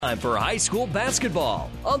Time for high school basketball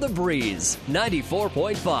on The Breeze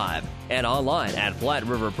 94.5 and online at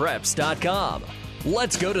FlatRiverPreps.com.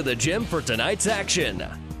 Let's go to the gym for tonight's action.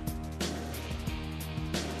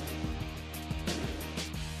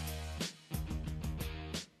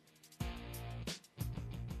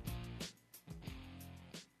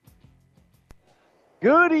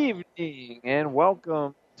 Good evening and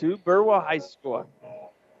welcome to Burwell High School,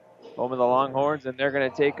 home of the Longhorns, and they're going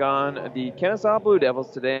to take on the Kenesaw Blue Devils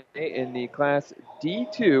today in the Class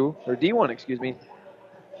D1,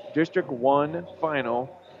 District 1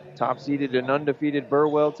 final. Top-seeded and undefeated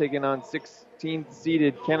Burwell taking on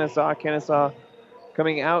 16th-seeded Kenesaw. Kenesaw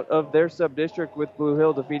coming out of their sub-district with Blue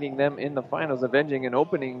Hill, defeating them in the finals, avenging an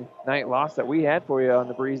opening night loss that we had for you on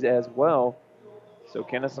the Breeze as well. So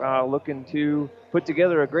Kenesaw looking to put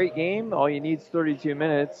together a great game. All you need is 32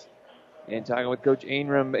 minutes. And talking with Coach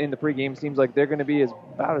Ainram in the pregame, seems like they're going to be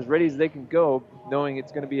about as ready as they can go, knowing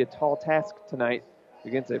it's going to be a tall task tonight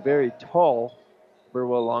against a very tall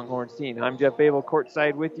Burwell Longhorns team. I'm Jeff Babel,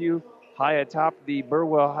 courtside with you, high atop the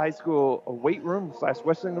Burwell High School weight room /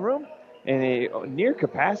 Western room, and a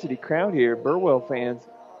near-capacity crowd here. Burwell fans,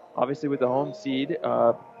 obviously with the home seed,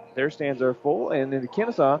 their stands are full, and then the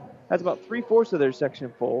Kenesaw has about 3/4 of their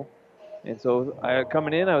section full. And so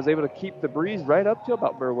coming in, I was able to keep the breeze right up to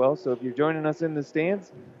about Burwell. So if you're joining us in the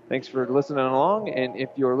stands, thanks for listening along. And if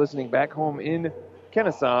you're listening back home in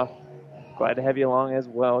Kenesaw, glad to have you along as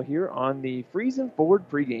well here on the Freezing Forward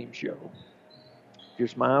pregame show. If you're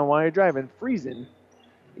smiling while you're driving, freezing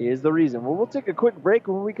is the reason. Well, we'll take a quick break.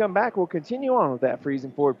 When we come back, we'll continue on with that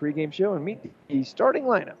Freezing Forward pregame show and meet the starting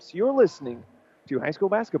lineups. You're listening to high school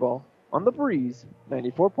basketball on the Breeze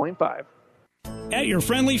 94.5. At your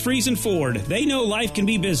friendly Friesen Ford, they know life can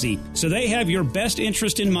be busy, so they have your best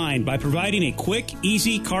interest in mind by providing a quick,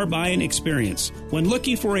 easy car buying experience. When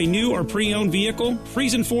looking for a new or pre-owned vehicle,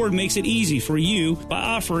 Friesen Ford makes it easy for you by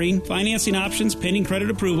offering financing options pending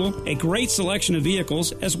credit approval, a great selection of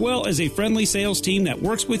vehicles, as well as a friendly sales team that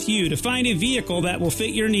works with you to find a vehicle that will fit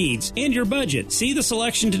your needs and your budget. See the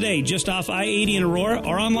selection today just off I-80 in Aurora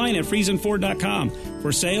or online at FriesenFord.com.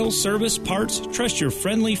 For sales, service, parts, trust your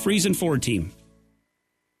friendly Friesen Ford team.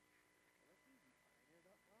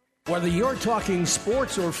 Whether you're talking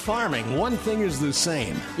sports or farming, one thing is the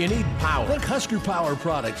same. You need power. Think Husker Power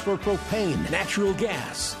products for propane, natural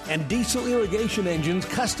gas, and diesel irrigation engines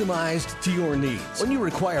customized to your needs. When you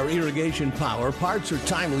require irrigation power, parts, or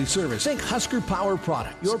timely service, think Husker Power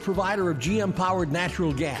products, your provider of GM-powered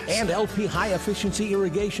natural gas and LP high-efficiency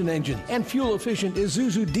irrigation engine and fuel-efficient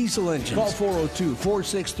Isuzu diesel engines. Call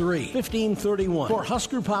 402-463-1531 for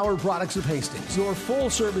Husker Power Products of Hastings, your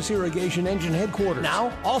full-service irrigation engine headquarters.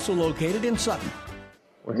 Now, also located in Sutton.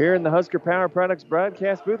 We're here in the Husker Power Products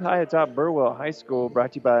broadcast booth, high atop Burwell High School,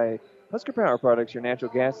 brought to you by Husker Power Products, your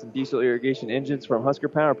natural gas and diesel irrigation engines from Husker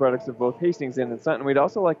Power Products of both Hastings and Sutton. We'd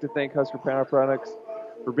also like to thank Husker Power Products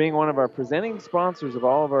for being one of our presenting sponsors of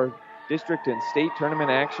all of our district and state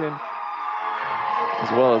tournament action,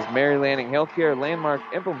 as well as Mary Lanning Healthcare, Landmark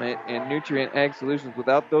Implement, and Nutrient Ag Solutions.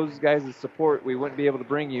 Without those guys' support, we wouldn't be able to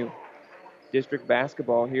bring you district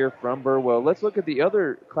basketball here from Burwell. Let's look at the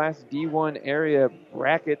other Class D1 area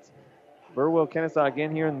brackets. Burwell, Kenesaw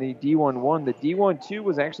again here in the D1-1. The D1-2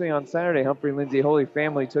 was actually on Saturday. Humphrey Lindsay Holy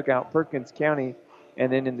Family took out Perkins County.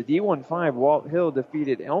 And then in the D1-5, Walt Hill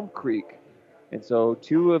defeated Elm Creek. And so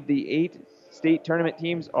 2 of the 8 state tournament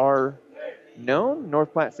teams are known.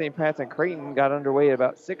 North Platte, St. Pat's, and Creighton got underway at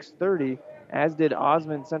about 6:30, as did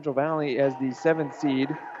Osmond Central Valley as the 7th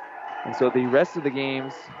seed. And so the rest of the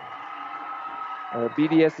games,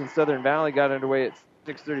 BDS and Southern Valley got underway at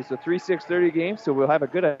 6:30. So 3 6:30 games. So we'll have a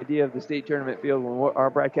good idea of the state tournament field when our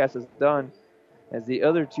broadcast is done, as the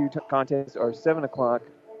other 2 contests are 7 o'clock.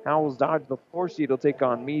 Howells Dodge, the 4 seed, will take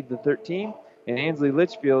on Meade, the 13. And Ansley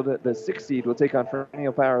Litchfield, the 6 seed, will take on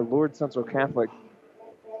Perennial Power Lourdes Central Catholic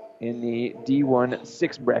in the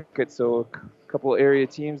D1-6 bracket. So a couple area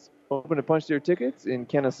teams hoping to punch their tickets in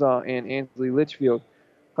Kenesaw and Ansley Litchfield.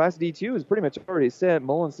 Class D2 is pretty much already set.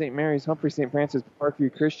 Mullen St. Mary's, Humphrey St. Francis,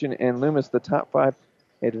 Parkview Christian, and Loomis, the top 5,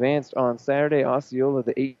 advanced on Saturday. Osceola,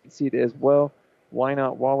 the 8 seed as well.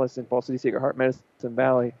 Wynot, Wallace, and Fall City Sacred Heart Medicine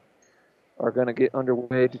Valley are going to get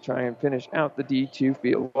underway to try and finish out the D2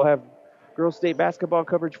 field. We'll have girls state basketball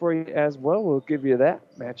coverage for you as well. We'll give you that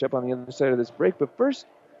matchup on the other side of this break. But first,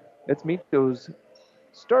 let's meet those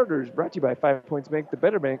starters, brought to you by 5 Points Bank, the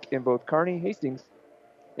better bank in both Kearney, Hastings,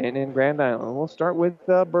 and in Grand Island. We'll start with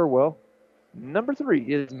Burwell. Number 3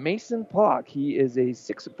 is Mason Plock. He is a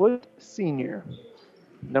 6-foot senior.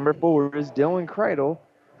 Number 4 is Dylan Kreidel.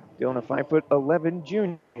 Dylan, a 5'11"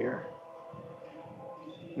 junior.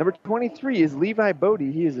 Number 23 is Levi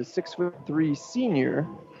Bodie. He is a 6'3" senior.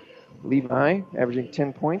 Levi averaging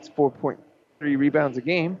 10 points, 4.3 rebounds a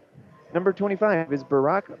game. Number 25 is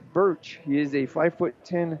Barack Birch. He is a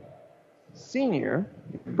 5'10" senior.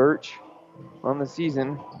 Birch on the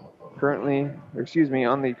season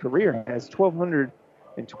on the career has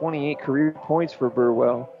 1,228 career points for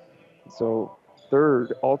Burwell. So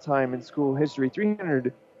third all-time in school history,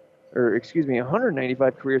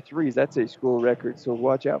 195 career threes. That's a school record. So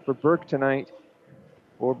watch out for Burke tonight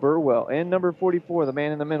for Burwell. And number 44, the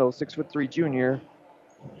man in the middle, 6'3" junior,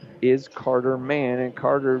 is Carter Mann. And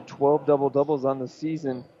Carter, 12 double-doubles on the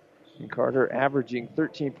season. And Carter averaging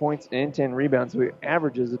 13 points and 10 rebounds. So he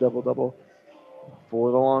averages a double-double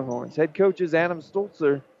for the Longhorns. Head coach is Adam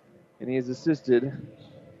Stolzer, and he is assisted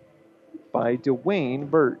by Dwayne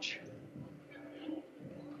Birch.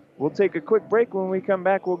 We'll take a quick break. When we come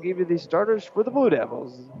back, we'll give you the starters for the Blue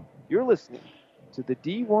Devils. You're listening to the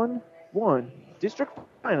D1-1 District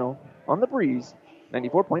Final on the Breeze,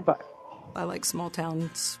 94.5. I like small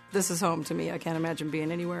towns. This is home to me. I can't imagine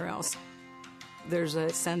being anywhere else. There's a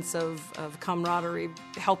sense of camaraderie,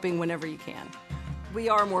 helping whenever you can. We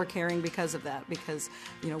are more caring because of that, because,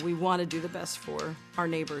 we want to do the best for our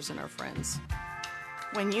neighbors and our friends.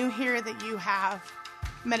 When you hear that you have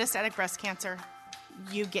metastatic breast cancer,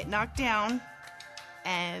 you get knocked down,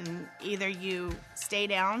 and either you stay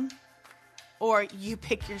down or you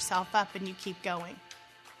pick yourself up and you keep going.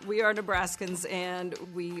 We are Nebraskans, and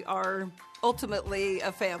we are ultimately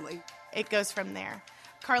a family. It goes from there.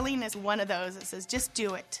 Carlene is one of those that says, just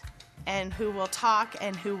do it, and who will talk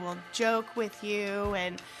and who will joke with you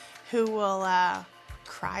and who will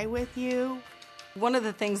cry with you. One of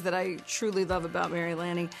the things that I truly love about Mary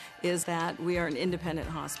Lanning is that we are an independent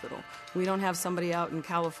hospital. We don't have somebody out in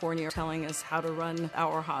California telling us how to run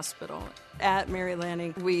our hospital. At Mary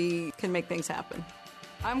Lanning, we can make things happen.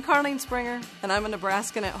 I'm Carlene Springer, and I'm a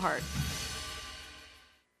Nebraskan at heart.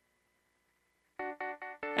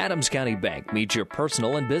 Adams County Bank meets your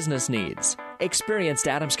personal and business needs. Experienced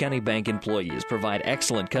Adams County Bank employees provide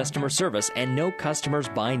excellent customer service and know customers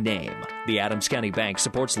by name. The Adams County Bank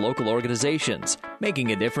supports local organizations,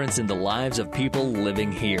 making a difference in the lives of people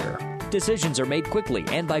living here. Decisions are made quickly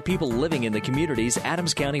and by people living in the communities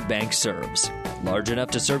Adams County Bank serves. Large enough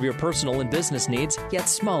to serve your personal and business needs, yet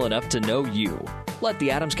small enough to know you. Let the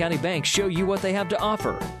Adams County Bank show you what they have to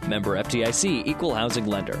offer. Member FDIC, Equal Housing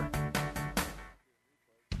Lender.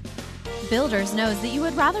 Builders knows that you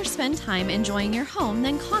would rather spend time enjoying your home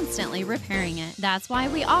than constantly repairing it. That's why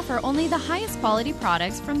we offer only the highest quality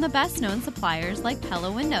products from the best known suppliers like Pella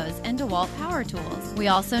Windows and DeWalt Power Tools. We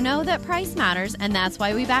also know that price matters, and that's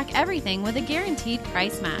why we back everything with a guaranteed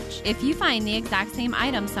price match. If you find the exact same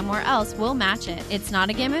item somewhere else, we'll match it. It's not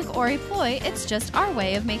a gimmick or a ploy, it's just our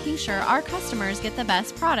way of making sure our customers get the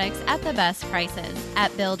best products at the best prices.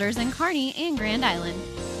 At Builders in Kearney and Grand Island.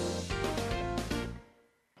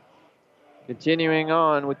 Continuing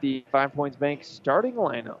on with the 5 Points Bank starting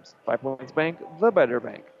lineups. 5 Points Bank, the better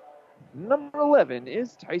bank. Number 11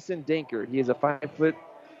 is Tyson Dankert. He is a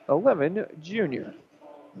 5'11" junior.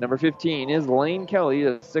 Number 15 is Lane Kelly,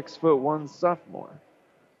 a 6'1" sophomore.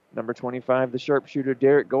 Number 25, the sharpshooter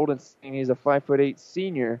Derek Goldenstein. He is a 5'8"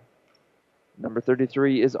 senior. Number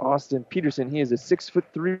 33 is Austin Peterson. He is a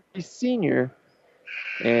 6'3" senior.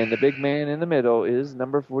 And the big man in the middle is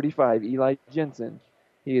number 45, Eli Jensen.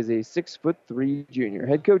 He is a 6'3" junior.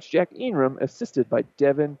 Head coach Jack Ingram, assisted by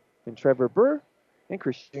Devin and Trevor Burr and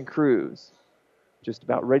Christian Cruz. Just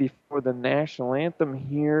about ready for the national anthem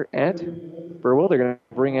here at Burwell. They're going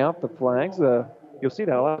to bring out the flags. You'll see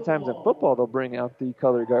that a lot of times in football they'll bring out the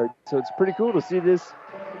color guard. So it's pretty cool to see this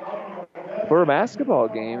for a basketball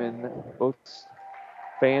game. And both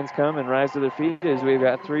fans come and rise to their feet as we've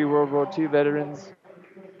got 3 World War II veterans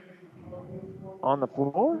on the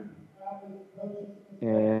floor.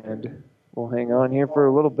 And we'll hang on here for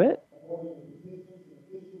a little bit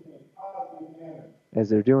as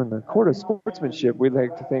they're doing the court of sportsmanship. We'd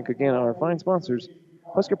like to thank again our fine sponsors,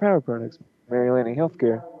 Husker Power Products, Mary Lanning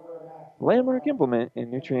Healthcare, Landmark Implement, and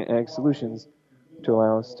Nutrient Ag Solutions to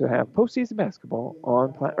allow us to have postseason basketball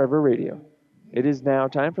on Platte River Radio. It is now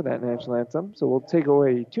time for that national anthem, so we'll take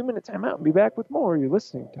away a 2-minute timeout and be back with more. You're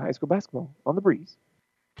listening to High School Basketball on the Breeze.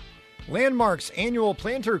 Landmark's annual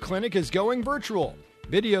planter clinic is going virtual.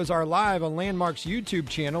 Videos are live on Landmark's YouTube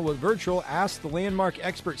channel with virtual Ask the Landmark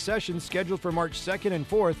Expert sessions scheduled for March 2nd and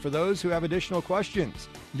 4th for those who have additional questions.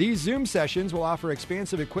 These Zoom sessions will offer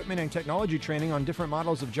expansive equipment and technology training on different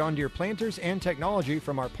models of John Deere planters and technology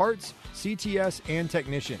from our parts, CTS, and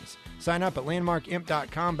technicians. Sign up at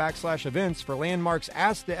landmarkimp.com/events for Landmark's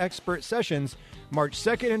Ask the Expert sessions March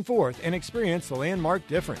 2nd and 4th and experience the Landmark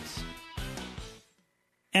difference.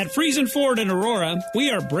 At Friesen Ford in Aurora, we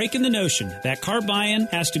are breaking the notion that car buying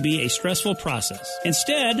has to be a stressful process.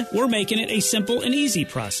 Instead, we're making it a simple and easy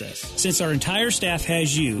process, since our entire staff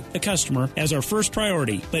has you, the customer, as our first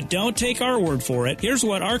priority. But don't take our word for it. Here's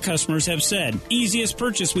what our customers have said. Easiest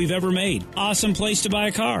purchase we've ever made. Awesome place to buy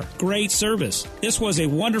a car. Great service. This was a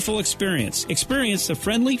wonderful experience. Experience the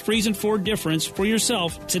friendly Friesen Ford difference for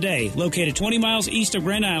yourself today. Located 20 miles east of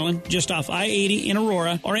Grand Island, just off I-80 in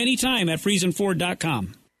Aurora, or anytime at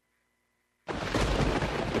FriesenFord.com.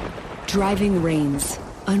 Driving rains,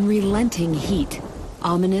 unrelenting heat,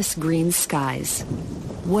 ominous green skies.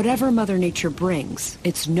 Whatever Mother Nature brings,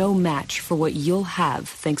 it's no match for what you'll have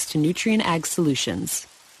thanks to Nutrien Ag Solutions,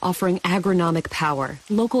 offering agronomic power,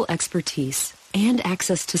 local expertise, and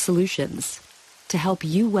access to solutions to help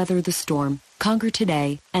you weather the storm, conquer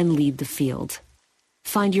today, and lead the field.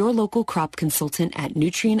 Find your local crop consultant at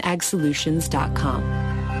nutrienagsolutions.com.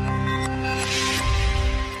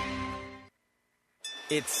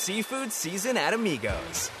 It's seafood season at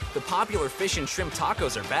Amigos. The popular fish and shrimp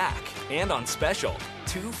tacos are back and on special.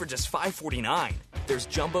 2 for just $5.49. There's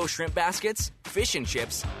jumbo shrimp baskets, fish and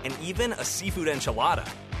chips, and even a seafood enchilada.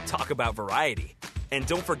 Talk about variety. And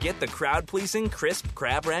don't forget the crowd-pleasing crisp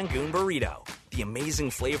crab rangoon burrito. The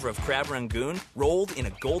amazing flavor of crab rangoon rolled in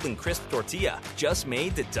a golden crisp tortilla just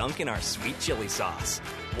made to dunk in our sweet chili sauce.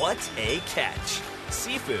 What a catch.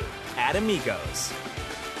 Seafood at Amigos.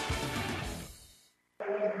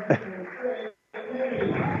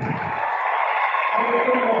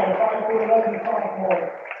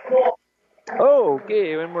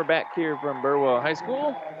 Okay, and we're back here from Burwell High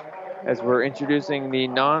School as we're introducing the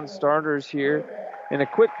non-starters here. And a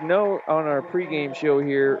quick note on our pregame show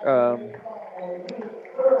here,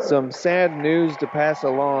 some sad news to pass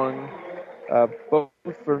along, both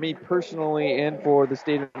for me personally and for the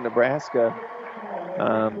state of Nebraska.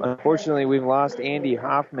 Unfortunately, we've lost Andy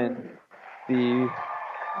Hoffman, the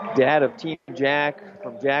dad of Team Jack,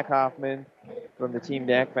 from Jack Hoffman, from the Team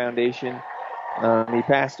Jack Foundation. He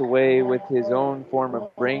passed away with his own form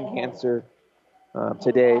of brain cancer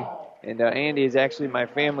today. And Andy is actually my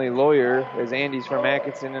family lawyer, as Andy's from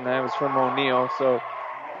Atkinson and I was from O'Neill. So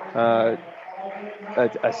a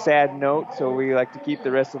sad note. So we like to keep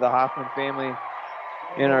the rest of the Hoffman family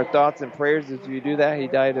in our thoughts and prayers as we do that. He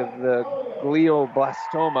died of the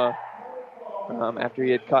glioblastoma after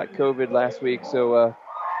he had caught COVID last week. So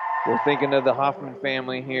we're thinking of the Hoffman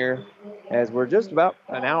family here as we're just about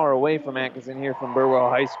an hour away from Atkinson here from Burwell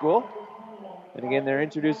High School. And again, they're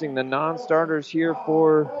introducing the non-starters here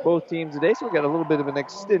for both teams today. So we've got a little bit of an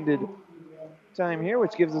extended time here,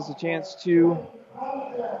 which gives us a chance to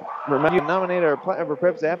nominate our Platte River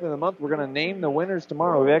Preps Athlete of the Month. We're going to name the winners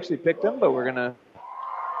tomorrow. We've actually picked them, but we're going to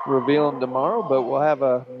reveal them tomorrow. But we'll have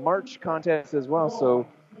a March contest as well. So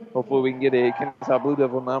hopefully we can get a Kenesaw Blue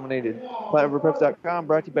Devil nominated. PlatteRiverPreps.com,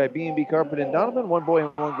 brought to you by B&B Carpet and Donovan. One boy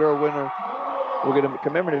and one girl winner will get a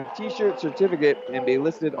commemorative T-shirt, certificate, and be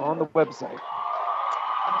listed on the website.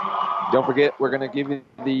 Don't forget, we're going to give you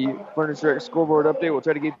the Furniture Direct scoreboard update. We'll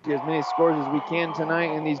try to get you as many scores as we can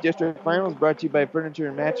tonight in these district finals, brought to you by Furniture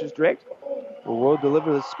and Mattress Direct. We'll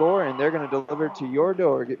deliver the score, and they're going to deliver to your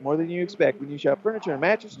door. Get more than you expect when you shop Furniture and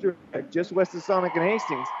Mattress Direct just west of Sonic and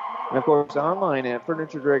Hastings. And, of course, online at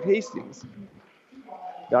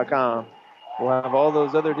FurnitureDirectHastings.com. We'll have all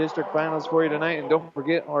those other district finals for you tonight. And don't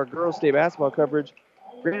forget our girls' state basketball coverage.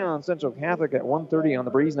 Grand Island Central Catholic at 1:30 on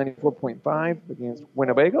the Breeze, 94.5 against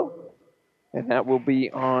Winnebago. And that will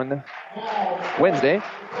be on Wednesday.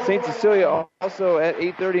 St. Cecilia also at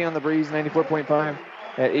 8:30 on the Breeze, 94.5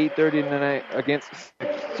 at 8:30 tonight against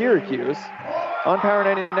Syracuse. On Power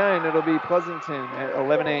 99, it'll be Pleasanton at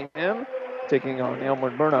 11 a.m. taking on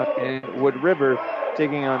Elmwood Murdoch, and Wood River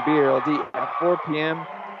taking on BRLD at 4 p.m.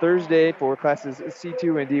 Thursday for classes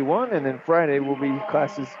C2 and D1, and then Friday will be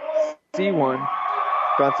classes C1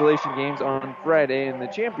 consolation games on Friday, and the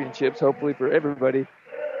championships, hopefully for everybody,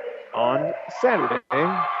 on Saturday.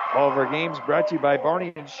 All of our games brought to you by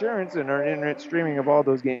Barney Insurance and our internet streaming of all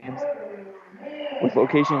those games with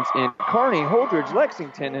locations in Kearney, Holdridge,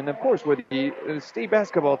 Lexington, and of course where the state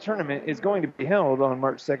basketball tournament is going to be held on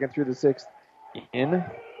March 2nd through the 6th in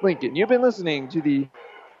Lincoln. You've been listening to the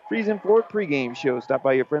Friesen Ford pregame show. Stop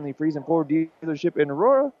by your friendly Friesen Ford dealership in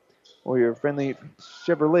Aurora or your friendly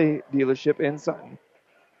Chevrolet dealership in Sutton.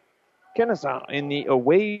 Kenesaw in the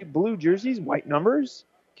away blue jerseys, white numbers.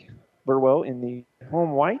 Burwell in the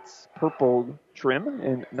home whites, purple trim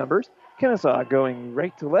and numbers. Kenesaw going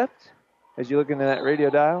right to left as you look into that radio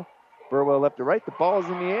dial. Burwell left to right. The ball is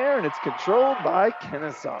in the air, and it's controlled by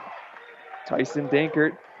Kenesaw. Tyson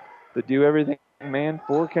Dankert, the do-everything man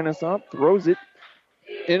for Kenesaw, throws it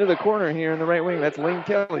into the corner here in the right wing. That's Lane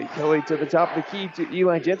Kelly. Kelly to the top of the key to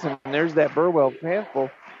Eli Jensen. And there's that Burwell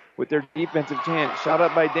handful with their defensive chance. Shot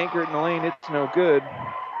up by Dankert in the lane. It's no good.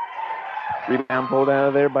 Rebound pulled out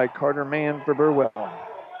of there by Carter Mann for Burwell.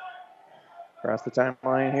 Across the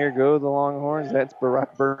timeline here go the Longhorns. That's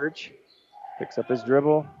Barack Birch. Picks up his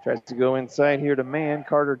dribble. Tries to go inside here to Mann.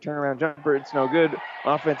 Carter turnaround jumper. It's no good.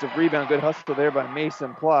 Offensive rebound. Good hustle there by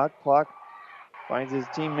Mason Plock. Plock finds his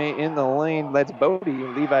teammate in the lane. Lets Bodie.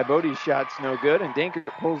 Levi Bodie's shot's no good. And Dankert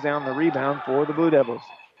pulls down the rebound for the Blue Devils.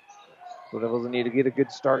 Blue Devils need to get a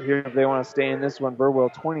good start here if they want to stay in this one.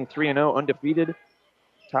 Burwell 23-0, undefeated.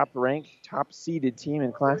 Top-ranked, top-seeded team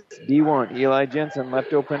in Class D1. Eli Jensen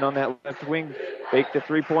left open on that left wing. Faked a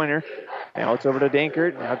three-pointer. Now it's over to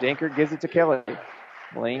Dankert. Now Dankert gives it to Kelly.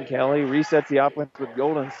 Lane Kelly resets the offense with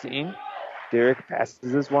Goldenstein. Derek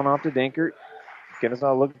passes this one off to Dankert.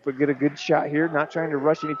 Kenesaw looking for get a good shot here. Not trying to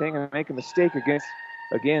rush anything and make a mistake against,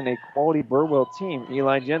 again, a quality Burwell team.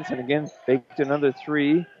 Eli Jensen again faked another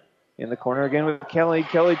three. In the corner again with Kelly.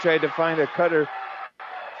 Kelly tried to find a cutter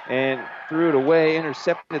and threw it away.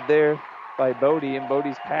 Intercepted there by Bodie, and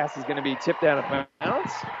Bodie's pass is going to be tipped out of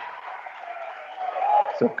bounds.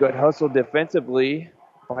 So good hustle defensively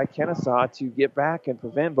by Kenesaw to get back and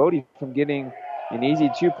prevent Bodie from getting an easy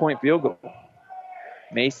 2-point field goal.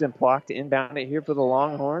 Mason Plock to inbound it here for the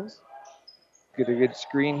Longhorns. Get a good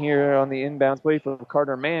screen here on the inbounds play for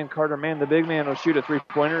Carter Mann. Carter Mann, the big man, will shoot a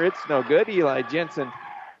three-pointer. It's no good. Eli Jensen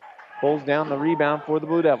pulls down the rebound for the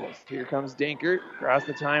Blue Devils. Here comes Dankert across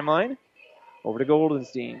the timeline. Over to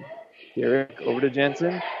Goldenstein. Derek over to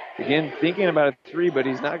Jensen. Again, thinking about a three, but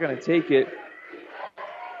he's not going to take it.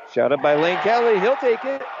 Shot up by Lane Kelly. He'll take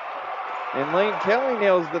it. And Lane Kelly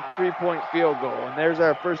nails the three-point field goal. And there's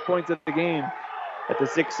our first points of the game. At the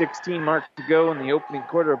 6:16 mark to go in the opening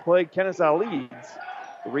quarter of play, Kenesaw leads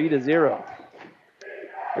 3-0.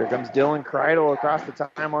 Here comes Dylan Kreidel across the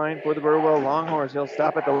timeline for the Burwell Longhorns. He'll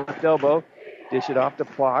stop at the left elbow. Dish it off to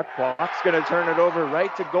Plock. Plock's going to turn it over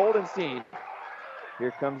right to Goldenstein.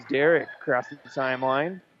 Here comes Derek across the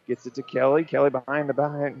timeline. Gets it to Kelly. Kelly behind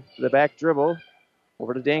the back dribble.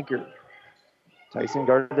 Over to Dankert. Tyson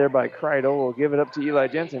guarded there by Kreidel. Will give it up to Eli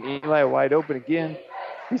Jensen. Eli wide open again.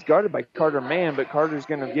 He's guarded by Carter Mann, but Carter's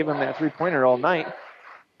going to give him that three-pointer all night.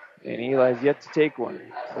 And Eli's yet to take one.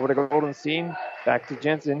 Over to Goldenstein. Back to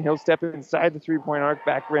Jensen. He'll step inside the three-point arc.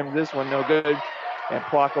 Back rim. This one no good. And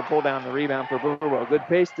Plock will pull down the rebound for Burwell. Good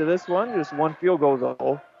pace to this one. Just one field goal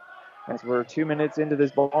though. As we're 2 minutes into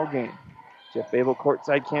this ball game. Jeff Babel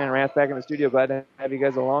courtside. Cannon Rath back in the studio. Glad to have you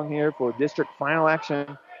guys along here for district final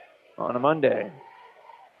action on a Monday.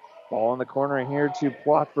 Ball in the corner here to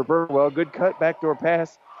Plock for Burwell. Good cut. Backdoor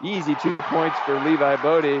pass. Easy 2 points for Levi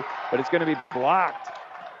Bodie. But it's going to be blocked.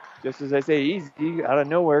 Just as I say easy, out of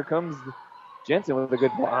nowhere comes Jensen with a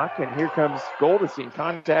good block. And here comes Goldenstein.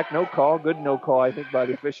 Contact, no call. Good no call, I think, by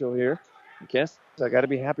the official here. Yes, I got to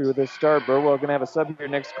be happy with this start. Burwell going to have a sub here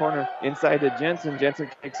next corner inside to Jensen. Jensen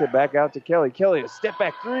kicks it back out to Kelly. Kelly, a step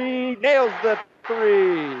back three. Nails the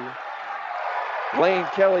three. Lane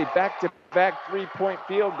Kelly back-to-back three-point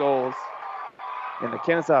field goals. And the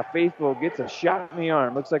Kenesaw faithful gets a shot in the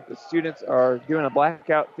arm. Looks like the students are doing a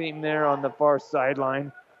blackout theme there on the far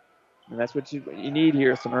sideline. And that's what you need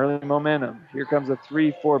here, some early momentum. Here comes a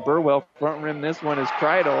three for Burwell. Front rim, this one is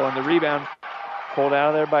Kreidel, and the rebound pulled out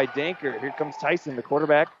of there by Dankert. Here comes Tyson, the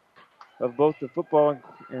quarterback of both the football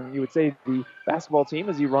and you would say the basketball team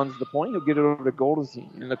as he runs the point. He'll get it over to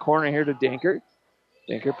Goldenstein. In the corner here to Dankert.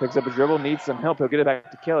 Dankert picks up a dribble, needs some help. He'll get it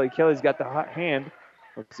back to Kelly. Kelly's got the hot hand.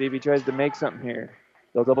 Let's see if he tries to make something here.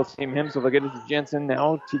 They'll double team him, so they'll get it to Jensen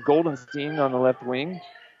now to Goldenstein on the left wing.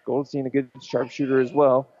 Goldenstein, a good sharpshooter as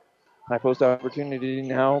well. High post opportunity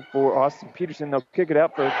now for Austin Peterson. They'll kick it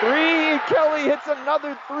out for three. Kelly hits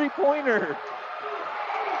another three-pointer.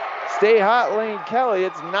 Stay hot, Lane Kelly.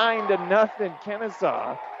 It's 9-0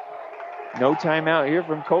 Kenesaw. No timeout here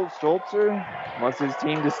from Colt Stolzer. Wants his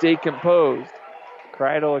team to stay composed.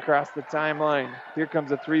 Kreidel across the timeline. Here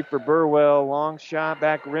comes a three for Burwell. Long shot,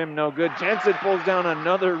 back rim, no good. Jensen pulls down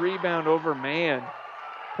another rebound over Mann.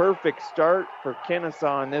 Perfect start for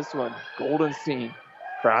Kenesaw in this one. Goldenstein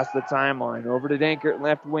across the timeline. Over to Dankert,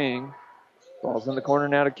 left wing. Ball's in the corner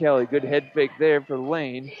now to Kelly. Good head fake there for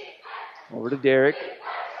Lane. Over to Derek.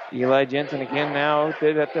 Eli Jensen again now at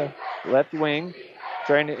the left wing.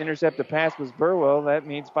 Trying to intercept the pass was Burwell. That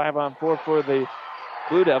means 5-on-4 for the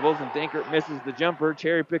Blue Devils, and Dankert misses the jumper.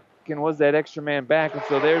 Cherry picking was that extra man back, and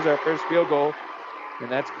so there's our first field goal,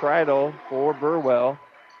 and that's Kreidel for Burwell.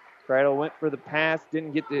 Kreidel went for the pass,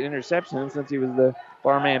 didn't get the interception. Since he was the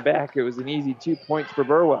far man back, it was an easy 2 points for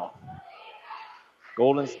Burwell.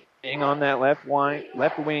 Golden staying on that left wing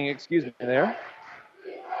there.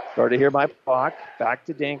 Guarded here by Block. Back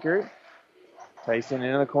to Dankert. Tyson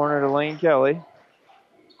into the corner to Lane Kelly.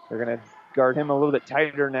 They're going to guard him a little bit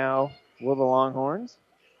tighter now with the Longhorns.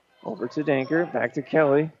 Over to Dankert. Back to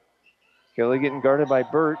Kelly. Kelly getting guarded by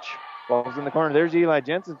Birch. Ball's in the corner. There's Eli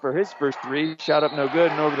Jensen for his first three. Shot up no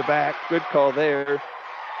good and over the back. Good call there.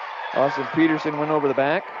 Austin Peterson went over the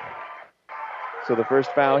back. So the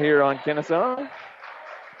first foul here on Kenesaw.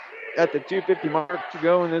 At the 2:50 mark to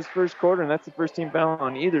go in this first quarter, and that's the first team foul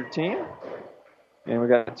on either team. And we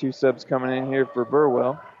got 2 subs coming in here for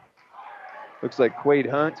Burwell. Looks like Quade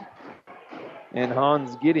Hunt and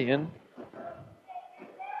Hans Gideon.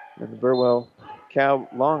 And the Burwell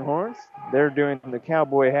Longhorns, they're doing the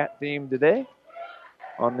cowboy hat theme today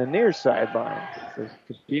on the near sideline. So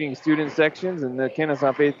competing student sections and the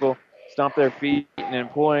Kenesaw faithful stomp their feet and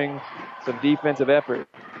employing some defensive effort.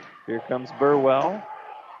 Here comes Burwell.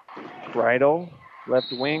 Kreidel,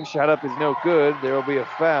 left wing, shot up is no good. There will be a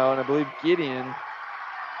foul, and I believe Gideon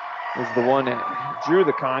is the one that drew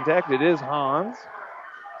the contact. It is Hans.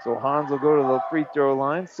 So Hans will go to the free throw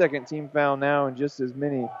line. Second team foul now, and just as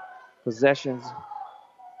many possessions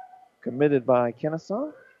committed by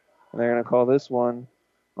Kenesaw. And they're going to call this one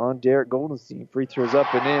on Derek Goldenstein. Free throws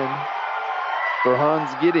up and in for Hans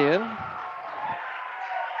Gideon.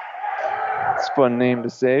 It's a fun name to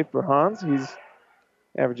say for Hans. He's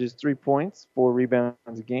averages 3 points, 4 rebounds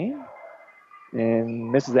a game,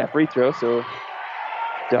 and misses that free throw. So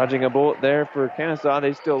dodging a bullet there for Kenesaw.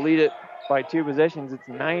 They still lead it by 2 possessions. It's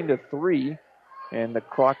 9-3, and the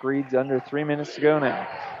clock reads under 3 minutes to go now.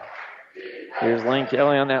 Here's Lane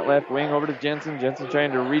Kelly on that left wing over to Jensen. Jensen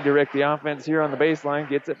trying to redirect the offense here on the baseline.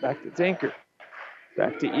 Gets it back to Dankert.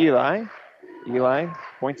 Back to Eli. Eli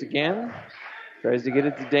points again. Tries to get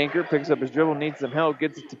it to Dankert. Picks up his dribble. Needs some help.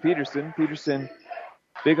 Gets it to Peterson. Peterson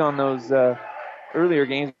big on those earlier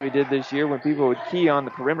games we did this year when people would key on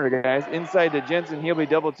the perimeter guys. Inside to Jensen. He'll be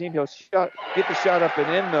double teamed. He'll get the shot up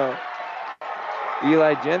and in though.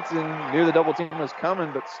 Eli Jensen knew the double team was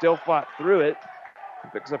coming but still fought through it. He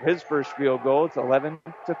picks up his first field goal. It's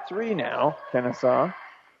 11-3 now, Kenesaw.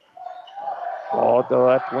 Ball at the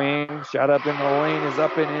left wing. Shot up in the lane is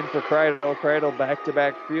up and in for Kreidel. Kreidel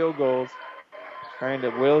back-to-back field goals. Trying to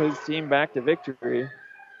will his team back to victory.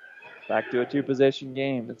 Back to a 2-possession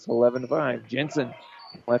game. It's 11-5. Jensen,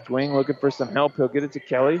 left wing, looking for some help. He'll get it to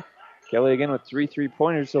Kelly. Kelly again with 3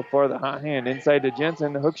 3-pointers so far. The hot hand inside to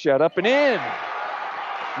Jensen. The hook shot up and in.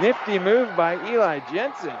 Nifty move by Eli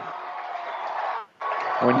Jensen.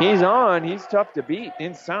 When he's on, he's tough to beat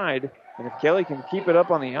inside. And if Kelly can keep it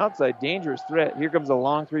up on the outside, dangerous threat. Here comes a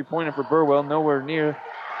long 3-pointer for Burwell. Nowhere near.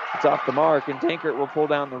 It's off the mark, and Dankert will pull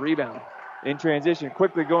down the rebound. In transition,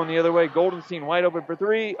 quickly going the other way. Goldenstein wide open for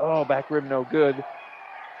 3. Oh, back rim no good.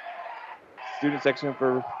 Student section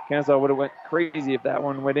for Kenesaw would have went crazy if that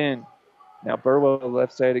one went in. Now Burwell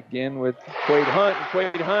left side again with Quade Hunt. And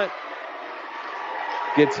Quade Hunt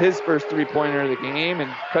gets his first 3-pointer of the game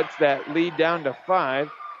and cuts that lead down to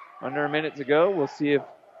 5. Under a minute to go. We'll see if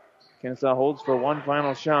Kenesaw holds for one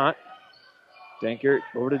final shot. Dankert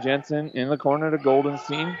over to Jensen. In the corner to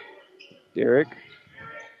Goldenstein. Derek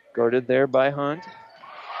guarded there by Hunt.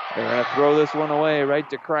 They're going to throw this one away right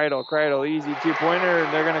to Kreidel. Kreidel, easy 2-pointer,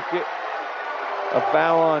 and they're going to get a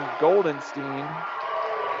foul on Goldenstein.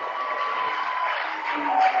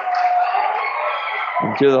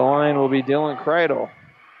 And to the line will be Dylan Kreidel.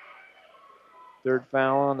 Third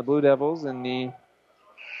foul on the Blue Devils, and the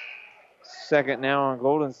second now on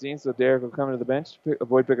Goldenstein, so Derek will come to the bench to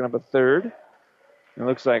avoid picking up a third. It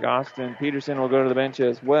looks like Austin Peterson will go to the bench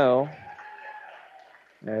as well.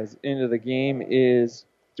 As into the game is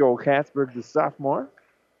Joel Katzberg, the sophomore.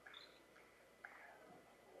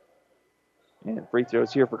 And free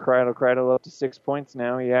throws here for Kreidel. Kreidel up to 6 points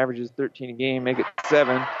now. He averages 13 a game, make it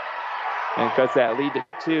 7. And cuts that lead to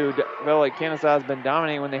 2. Felt like Kenesaw has been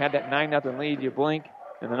dominating when they had that 9-0 lead. You blink,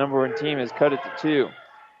 and the number 1 team has cut it to 2.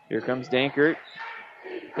 Here comes Dankert.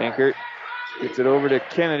 Dankert gets it over to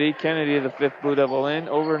Kennedy. Kennedy, the 5th Blue Devil in.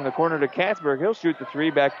 Over in the corner to Katzberg. He'll shoot the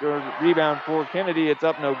 3. Back rebound for Kennedy. It's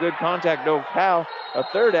up, no good. Contact, no foul. A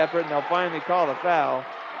third effort, and they'll finally call the foul.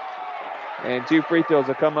 And 2 free throws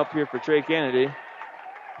will come up here for Trey Kennedy.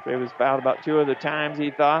 Trey was fouled about 2 other times,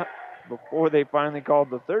 he thought, before they finally called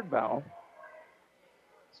the third foul.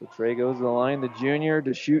 So Trey goes to the line, the junior,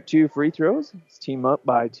 to shoot 2 free throws. His team up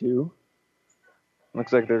by 2.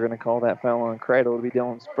 Looks like they're going to call that foul on Kreidel. It'll be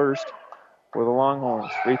Dylan's first for the Longhorns.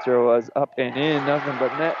 Free throw was up and in. Nothing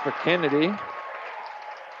but net for Kennedy.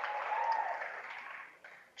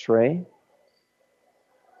 Trey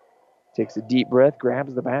takes a deep breath,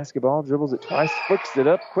 grabs the basketball, dribbles it twice, flicks it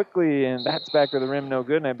up quickly, and that's back to the rim, no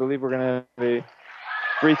good. And I believe we're going to have a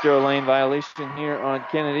free throw lane violation here on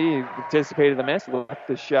Kennedy. He anticipated the miss, left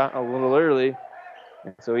the shot a little early.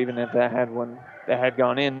 And so even if that had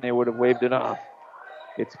gone in, they would have waved it off.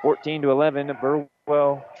 It's 14-11.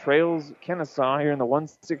 Burwell trails Kenesaw here in the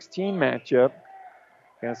 116 matchup.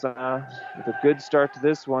 Kenesaw with a good start to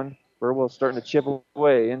this one. Burwell starting to chip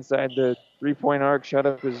away inside the three-point arc. Shot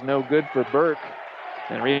up is no good for Burke.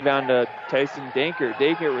 And rebound to Tyson Dankert.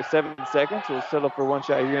 Dankert with 7 seconds will settle for one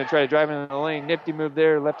shot. He's going to try to drive into the lane. Nifty move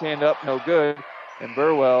there. Left hand up, no good. And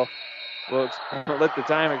Burwell will let the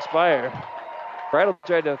time expire. Bridle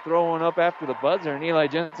tried to throw one up after the buzzer, and Eli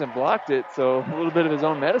Jensen blocked it. So a little bit of his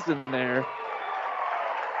own medicine there.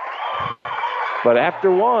 But after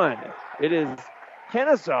one, it is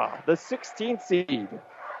Kenesaw, the 16th seed,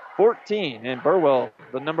 14, and Burwell,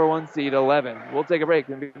 the number 1 seed, 11. We'll take a break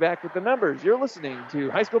and be back with the numbers. You're listening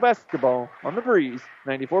to high school basketball on the Breeze,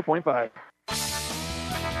 94.5.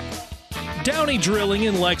 Downey Drilling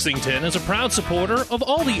in Lexington is a proud supporter of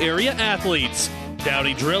all the area athletes.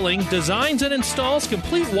 Downey Drilling designs and installs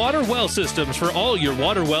complete water well systems for all your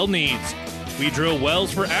water well needs. We drill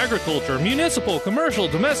wells for agriculture, municipal, commercial,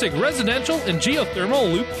 domestic, residential, and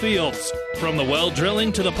geothermal loop fields. From the well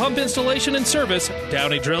drilling to the pump installation and service,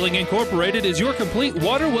 Downey Drilling Incorporated is your complete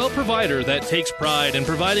water well provider that takes pride in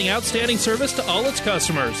providing outstanding service to all its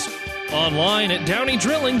customers. Online at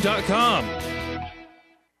downeydrilling.com.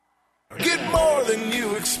 Get more than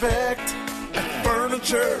you expect at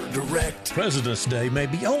Furniture Direct. President's Day may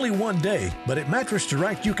be only one day, but at Mattress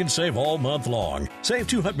Direct you can save all month long. Save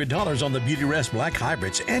 $200 on the Beauty Rest Black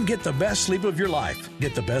Hybrids and get the best sleep of your life.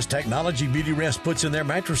 Get the best technology Beauty Rest puts in their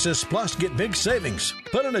mattresses, plus get big savings.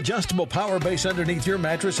 Put an adjustable power base underneath your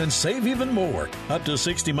mattress and save even more. Up to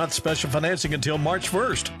 60-month special financing until March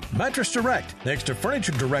 1st. Mattress Direct, next to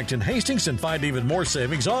Furniture Direct in Hastings, and find even more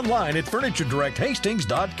savings online at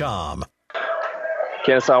FurnitureDirectHastings.com.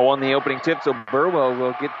 Kenesaw won the opening tip, so Burwell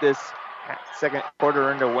will get this second quarter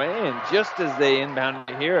underway. And just as they inbound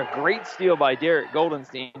here, a great steal by Derek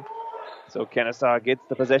Goldenstein. So Kenesaw gets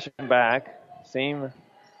the possession back. Same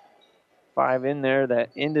 5 in there that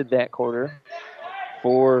ended that quarter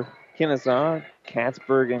for Kenesaw.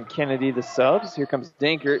 Katzberg and Kennedy the subs. Here comes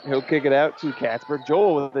Dankert. He'll kick it out to Katzberg.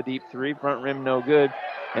 Joel with a deep 3. Front rim no good.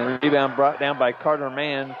 And the rebound brought down by Carter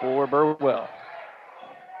Mann for Burwell.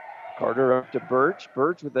 Carter up to Birch.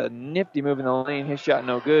 Birch with a nifty move in the lane. His shot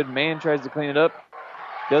no good. Mann tries to clean it up.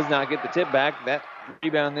 Does not get the tip back. That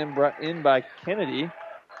rebound then brought in by Kennedy.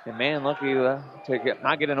 And Mann lucky to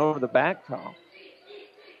not get an over the back call.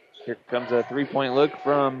 Here comes a 3-point look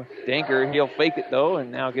from Danker. He'll fake it though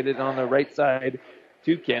and now get it on the right side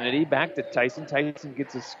to Kennedy. Back to Tyson. Tyson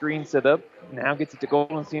gets a screen set up. Now gets it to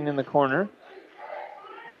Goldenstein in the corner.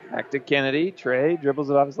 Back to Kennedy. Trey dribbles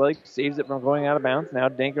it off his leg, saves it from going out of bounds. Now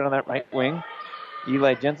Dankert on that right wing.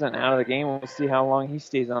 Eli Jensen out of the game. We'll see how long he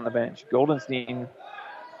stays on the bench. Goldenstein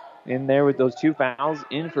in there with those 2 fouls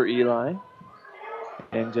in for Eli.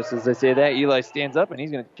 And just as I say that, Eli stands up and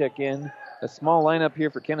he's going to check in. A small lineup here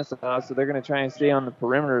for Kenesaw, so they're going to try and stay on the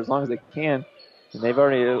perimeter as long as they can. And they've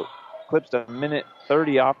already eclipsed a minute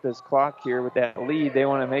 30 off this clock here with that lead. They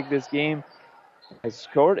want to make this game as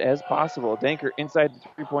short as possible. Dankert inside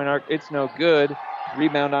the 3-point arc. It's no good.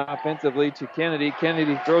 Rebound offensively to Kennedy.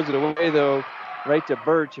 Kennedy throws it away, though, right to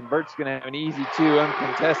Birch, and Birch's going to have an easy 2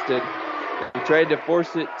 uncontested. He tried to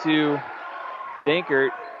force it to Dankert,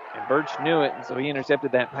 and Birch knew it, and so he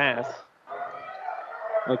intercepted that pass.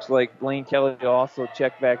 Looks like Blaine Kelly will also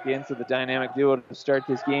check back in, so the dynamic duo to start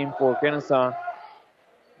this game for Kenesaw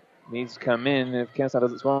needs to come in. If Kenesaw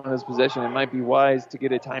doesn't score on this possession, it might be wise to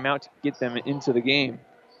get a timeout to get them into the game.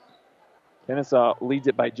 Kenesaw leads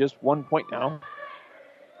it by just 1 point now.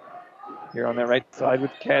 Here on that right side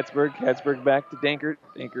with Katzberg. Katzberg back to Dankert.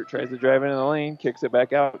 Dankert tries to drive into the lane, kicks it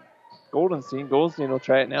back out. Goldenstein. Goldenstein will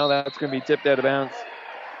try it now. That's going to be tipped out of bounds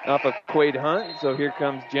off of Quaid Hunt. So here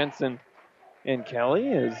comes Jensen and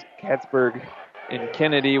Kelly as Katzberg and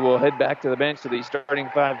Kennedy will head back to the bench. So the starting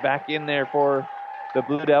 5 back in there for the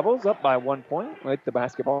Blue Devils, up by 1 point with the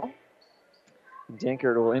basketball. And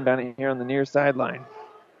Dankert will inbound it here on the near sideline.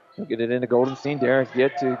 He'll get it into Goldenstein. Derek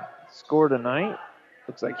yet to score tonight.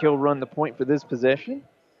 Looks like he'll run the point for this possession.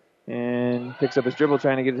 And picks up his dribble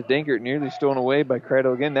trying to get it to Dankert. Nearly stolen away by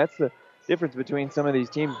Credo again. That's the difference between some of these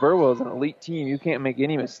teams. Burwell is an elite team. You can't make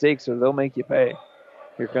any mistakes or they'll make you pay.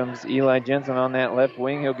 Here comes Eli Jensen on that left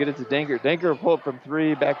wing. He'll get it to Dankert. Dankert will pull it from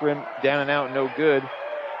 3. Back rim, down and out, no good.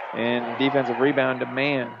 And defensive rebound to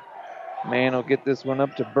Mann. Man will get this one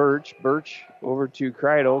up to Birch. Birch over to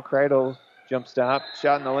Kreidel. Kreidel jump stop.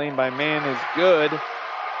 Shot in the lane by Mann is good.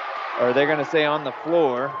 Or they're going to say on the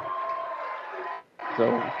floor. So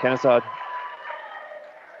Kenesaw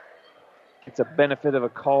gets a benefit of a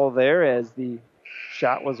call there as the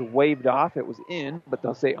shot was waved off. It was in, but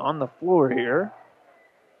they'll say on the floor here.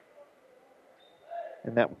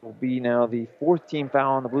 And that will be now the 4th team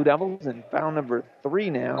foul on the Blue Devils and foul number 3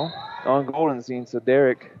 now on Golden Scene. So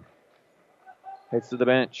Derek heads to the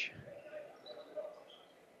bench.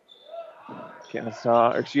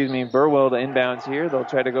 Burwell to inbounds here. They'll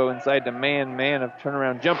try to go inside to Mann. Mann of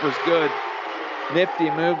turnaround jumper's good. Nifty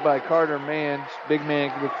move by Carter Mann. Big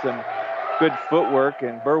man with some good footwork,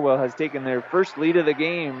 and Burwell has taken their first lead of the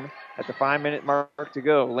game at the 5-minute mark to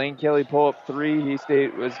go. Lane Kelly pull up 3. He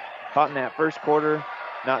was caught in that first quarter.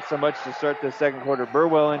 Not so much to start the second quarter.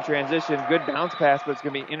 Burwell in transition. Good bounce pass, but it's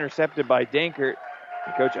going to be intercepted by Dankert.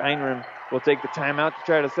 And Coach Einram will take the timeout to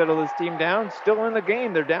try to settle this team down. Still in the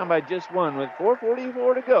game. They're down by just 1 with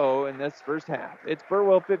 4:44 to go in this first half. It's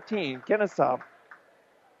Burwell 15, Kenesaw.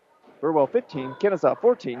 Burwell 15, Kenesaw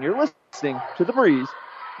 14. You're listening to The Breeze,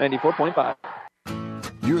 94.5.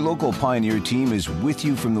 Your local Pioneer team is with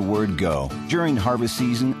you from the word go during harvest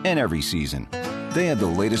season and every season. They have the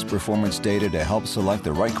latest performance data to help select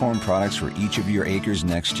the right corn products for each of your acres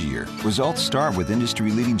next year. Results start with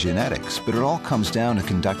industry-leading genetics, but it all comes down to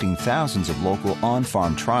conducting thousands of local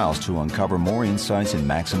on-farm trials to uncover more insights and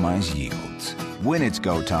maximize yields. When it's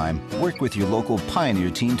go time, work with your local Pioneer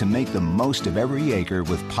team to make the most of every acre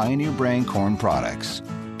with Pioneer brand corn products.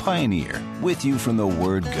 Pioneer, with you from the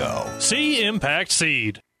word go. See Impact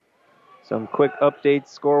Seed. Some quick updates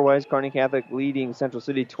score-wise. Kearney Catholic leading Central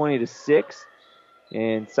City 20-6.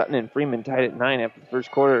 And Sutton and Freeman tied at 9 after the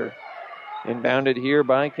first quarter. Inbounded here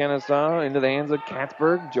by Kenesaw into the hands of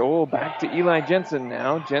Katzberg. Joel back to Eli Jensen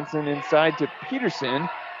now. Jensen inside to Peterson.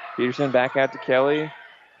 Peterson back out to Kelly.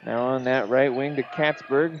 Now on that right wing to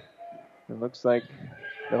Katzberg. It looks like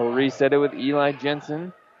they'll reset it with Eli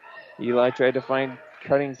Jensen. Eli tried to find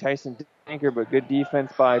cutting Tyson Dankert, but good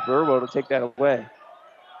defense by Burwell to take that away.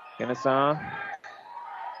 Kenesaw,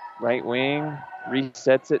 right wing,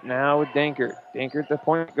 resets it now with Dankert. Dankert, the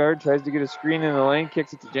point guard, tries to get a screen in the lane,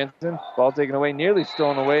 kicks it to Jensen. Ball taken away, nearly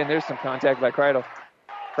stolen away, and there's some contact by Kreidel.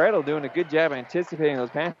 Kreidel doing a good job anticipating those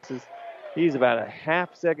passes. He's about a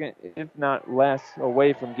half second, if not less,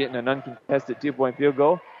 away from getting an uncontested 2-point field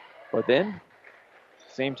goal. But then,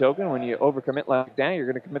 same token, when you overcommit like that, you're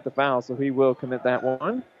going to commit the foul, so he will commit that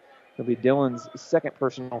one. It'll be Dillon's second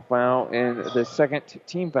personal foul and the second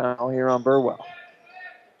team foul here on Burwell.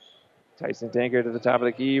 Tyson Dankert to the top of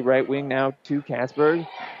the key. Right wing now to Katzberg.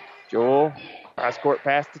 Joel, cross-court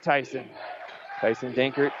pass to Tyson. Tyson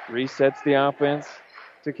Dankert resets the offense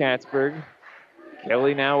to Katzberg.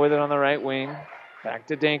 Kelly now with it on the right wing. Back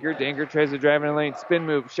to Dankert. Dankert tries to drive in the lane. Spin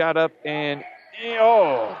move. Shot up and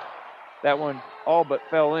that one all but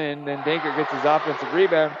fell in. Then Dankert gets his offensive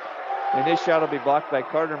rebound. And his shot will be blocked by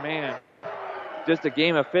Carter Mann. Just a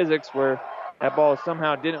game of physics where that ball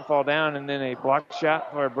somehow didn't fall down, and then a blocked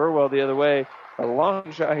shot for Burwell the other way. A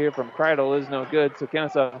long shot here from Kreidel is no good, so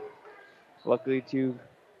Kenesaw luckily to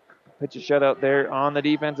pitch a shutout there on the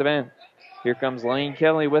defensive end. Here comes Lane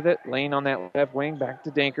Kelly with it. Lane on that left wing, back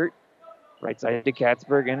to Dankert. Right side to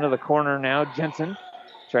Katzberg, into the corner now. Jensen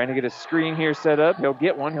trying to get a screen here set up. He'll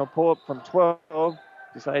get one. He'll pull up from 12.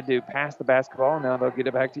 Decide to pass the basketball. Now they'll get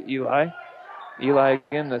it back to Eli. Eli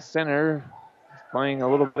in the center, playing a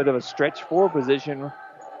little bit of a stretch 4 position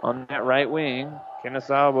on that right wing.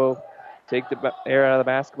 Kenesaw will take the air out of the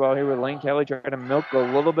basketball here with Lane Kelly, trying to milk a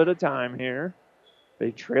little bit of time here.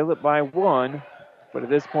 They trail it by 1, but at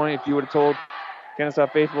this point, if you would have told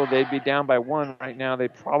Kenesaw faithful they'd be down by 1 right now, they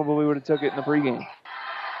probably would have took it in the pregame.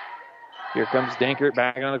 Here comes Dankert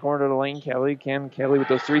back on the corner to Lane Kelly. Ken Kelly with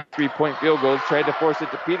those 3 3-point field goals. Tried to force it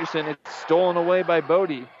to Peterson. It's stolen away by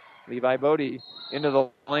Bodie. Levi Bodie into the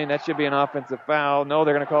lane. That should be an offensive foul. No,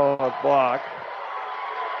 they're going to call a block.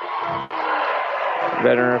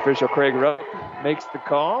 Veteran official Craig Rupp makes the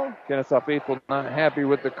call. Kenesaw faithful not happy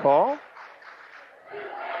with the call.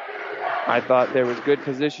 I thought there was good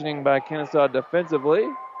positioning by Kenesaw defensively.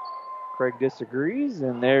 Craig disagrees,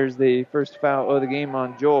 and there's the first foul of the game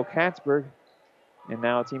on Joel Katzberg. And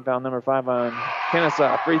now team foul number 5 on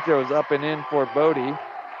Kenesaw. Free throws up and in for Bodie.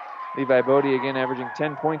 Levi Bodie again averaging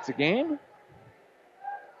 10 points a game.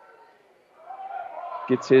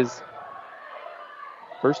 Gets his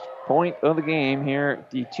first point of the game here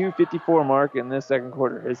at the 2:54 mark in this second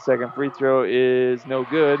quarter. His second free throw is no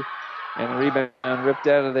good. And the rebound ripped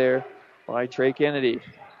out of there by Trey Kennedy.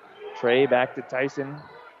 Trey back to Tyson.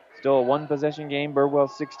 Still a one-possession game. Burwell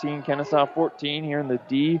 16, Kenesaw 14 here in the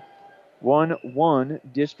D1-1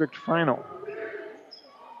 district final.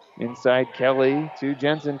 Inside Kelly to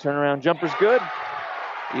Jensen. Turnaround jumper's good.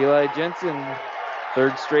 Eli Jensen,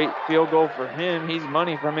 third straight field goal for him. He's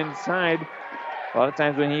money from inside. A lot of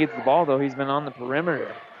times when he gets the ball, though, he's been on the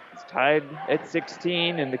perimeter. It's tied at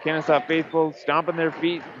 16, and the Kenesaw faithful stomping their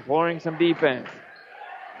feet, imploring some defense.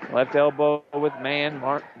 Left elbow with Mann.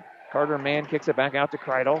 Carter Mann kicks it back out to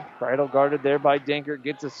Kreidel. Kreidel guarded there by Dankert.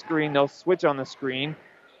 Gets a screen. They'll switch on the screen.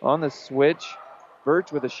 On the switch,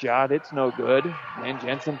 Birch with a shot. It's no good. And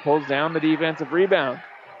Jensen pulls down the defensive rebound.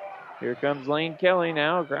 Here comes Lane Kelly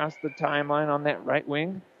now across the timeline on that right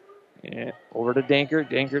wing. And over to Dankert.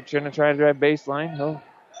 Dankert trying to try to drive baseline. He'll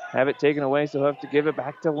have it taken away, so he'll have to give it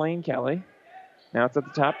back to Lane Kelly. Now it's at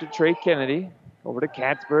the top to Trey Kennedy. Over to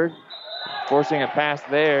Katzberg. Forcing a pass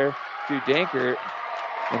there to Dankert.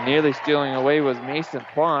 And nearly stealing away was Mason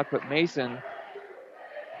Plock, but Mason,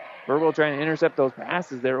 Burwell trying to intercept those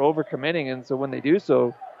passes. They're overcommitting, and so when they do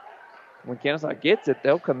so, when Kenesaw gets it,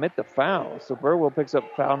 they'll commit the foul. So Burwell picks up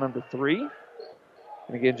foul number 3.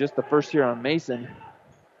 And again, just the first here on Mason.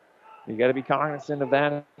 You got to be cognizant of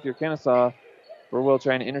that if you're Kenesaw. Burwell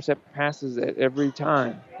trying to intercept passes at every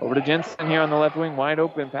time. Over to Jensen here on the left wing, wide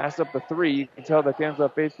open, pass up the 3. You can tell the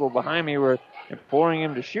Kenesaw faithful behind me were imploring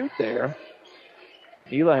him to shoot there.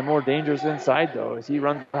 Eli more dangerous inside, though, as he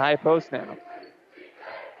runs the high post now.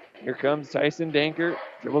 Here comes Tyson Dankert.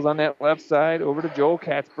 Dribbles on that left side over to Joel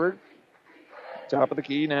Katzberg. Top of the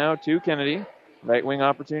key now to Kennedy. Right wing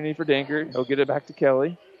opportunity for Dankert. He'll get it back to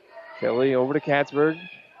Kelly. Kelly over to Katzberg.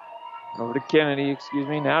 Over to Kennedy,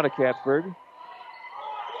 now to Katzberg.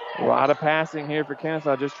 A lot of passing here for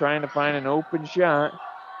Kenesaw, just trying to find an open shot.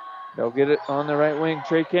 They'll get it on the right wing.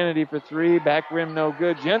 Trey Kennedy for 3. Back rim, no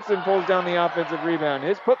good. Jensen pulls down the offensive rebound.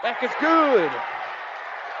 His putback is good.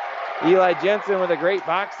 Eli Jensen with a great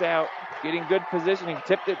box out. Getting good positioning.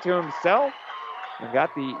 Tipped it to himself. And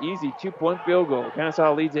got the easy 2-point field goal.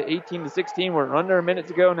 Kenesaw leads at 18-16. We're under a minute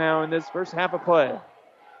to go now in this first half of play.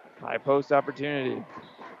 High post opportunity.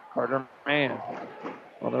 Carter Mann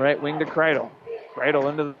on the right wing to Kreidel. Kreidel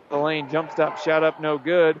into the lane. Jump stop shot up, no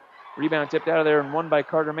good. Rebound tipped out of there and won by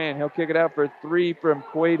Carter Mann. He'll kick it out for 3 from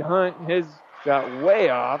Quade Hunt. His shot way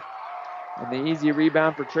off. And the easy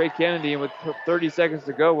rebound for Trey Kennedy. And with 30 seconds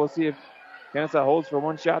to go, we'll see if Kenesaw holds for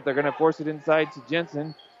one shot. They're going to force it inside to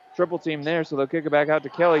Jensen. Triple team there, so they'll kick it back out to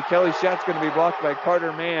Kelly. Kelly's shot's going to be blocked by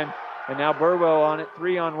Carter Mann. And now Burwell on it.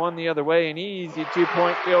 3-on-1 the other way. An easy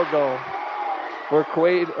 2-point field goal for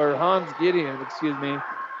Hans Gideon,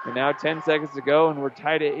 And now 10 seconds to go, and we're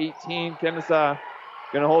tied at 18. Kenesaw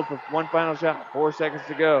going to hold for one final shot. 4 seconds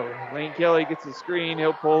to go. Lane Kelly gets the screen.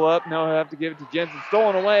 He'll pull up. No, he'll have to give it to Jensen.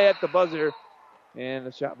 Stolen away at the buzzer. And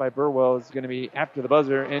the shot by Burwell is going to be after the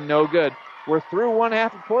buzzer and no good. We're through one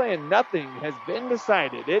half of play and nothing has been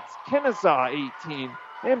decided. It's Kenesaw 18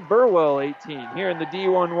 and Burwell 18 here in the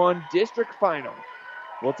D1-1 district final.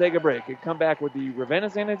 We'll take a break and come back with the Ravenna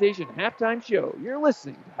Sanitation halftime show. You're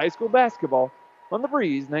listening to high school basketball on the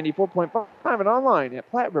Breeze 94.5 and online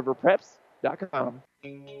at PlatteRiverPreps.com.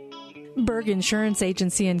 Berg Insurance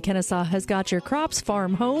Agency in Kenesaw has got your crops,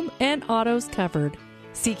 farm, home, and autos covered.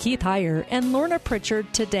 See Keith Heyer and Lorna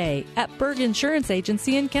Pritchard today at Berg Insurance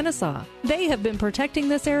Agency in Kenesaw. They have been protecting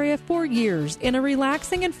this area for years in a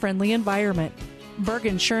relaxing and friendly environment. Berg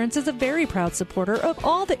Insurance is a very proud supporter of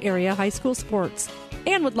all the area high school sports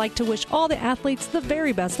and would like to wish all the athletes the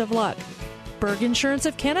very best of luck. Berg Insurance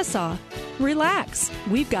of Kenesaw. Relax,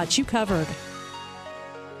 we've got you covered.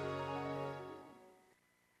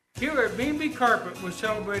 Here at B&B Carpet, we're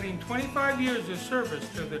celebrating 25 years of service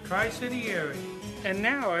to the Tri-City area. And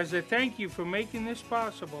now, as a thank you for making this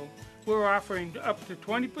possible, we're offering up to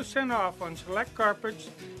 20% off on select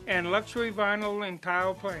carpets and luxury vinyl and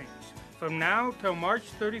tile planks from now till March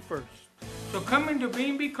 31st. So come into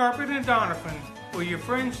B&B Carpet in Donovan, where your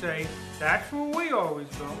friends say, that's where we always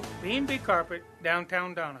go. B&B Carpet,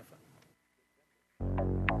 downtown Donovan.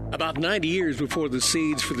 About 90 years before the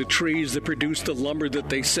seeds for the trees that produce the lumber that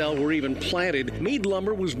they sell were even planted, Mead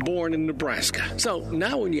Lumber was born in Nebraska. So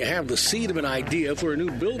now when you have the seed of an idea for a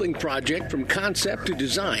new building project from concept to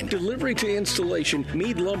design, delivery to installation,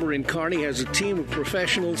 Mead Lumber in Kearney has a team of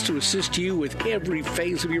professionals to assist you with every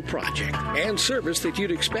phase of your project and service that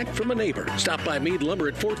you'd expect from a neighbor. Stop by Mead Lumber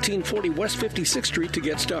at 1440 West 56th Street to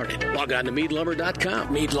get started. Log on to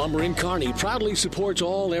meadlumber.com. Mead Lumber in Kearney proudly supports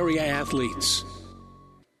all area athletes.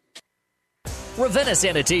 Ravenna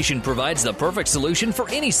Sanitation provides the perfect solution for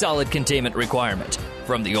any solid containment requirement.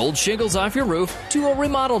 From the old shingles off your roof to a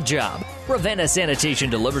remodel job, Ravenna Sanitation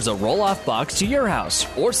delivers a roll-off box to your house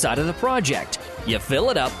or side of the project. You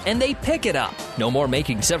fill it up and they pick it up. No more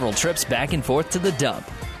making several trips back and forth to the dump.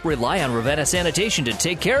 Rely on Ravenna Sanitation to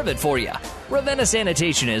take care of it for you. Ravenna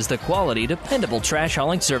Sanitation is the quality, dependable trash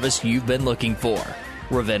hauling service you've been looking for.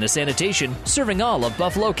 Ravenna Sanitation, serving all of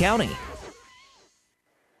Buffalo County.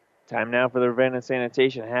 Time now for the Ravenna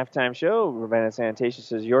Sanitation halftime show. Ravenna Sanitation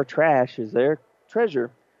says your trash is their treasure.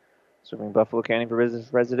 Serving Buffalo County for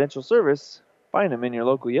business residential service. Find them in your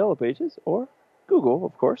local Yellow Pages or Google,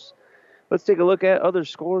 of course. Let's take a look at other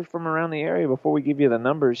scores from around the area before we give you the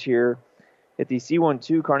numbers here. At the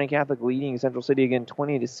C1-2, Kearney Catholic leading Central City again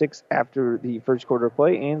 20-6 after the first quarter of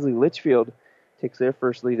play. Ansley Litchfield takes their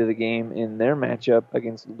first lead of the game in their matchup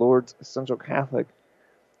against Lourdes Central Catholic.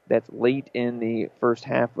 That's late in the first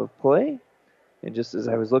half of play. And just as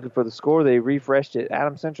I was looking for the score, they refreshed it.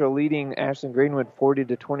 Adams Central leading Ashland Greenwood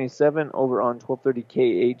 40-27 over on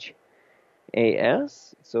 1230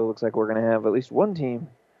 KHAS. So it looks like we're going to have at least one team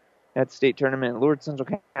at the state tournament. Lourdes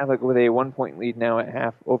Central Catholic with a 1-point lead now at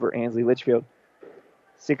half over Ansley Litchfield.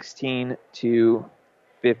 16-15.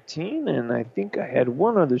 And I think I had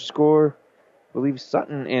one other score. I believe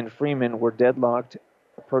Sutton and Freeman were deadlocked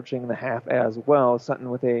approaching the half as well. Sutton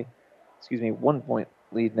with a 1-point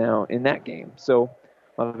lead now in that game. So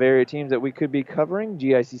a lot of area teams that we could be covering.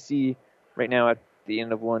 GICC right now at the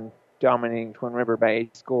end of one, dominating Twin River by a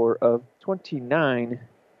score of 29-9.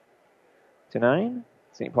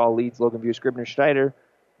 St. Paul leads Logan View Scribner Schneider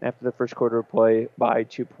after the first quarter of play by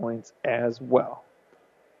 2 points as well.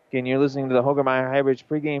 Again, you're listening to the Hogermeyer Highbridge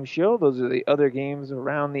pregame show. Those are the other games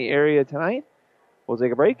around the area tonight. We'll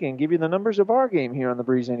take a break and give you the numbers of our game here on the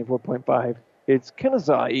Breeze 94.5. It's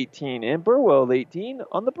Kenesaw 18 and Burwell 18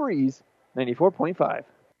 on the Breeze 94.5.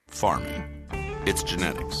 Farming. It's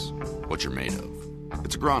genetics, what you're made of.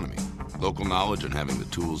 It's agronomy, local knowledge and having the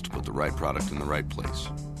tools to put the right product in the right place.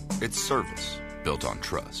 It's service, built on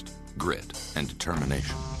trust, grit, and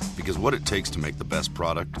determination. Because what it takes to make the best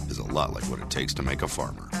product is a lot like what it takes to make a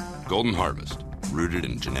farmer. Golden Harvest, rooted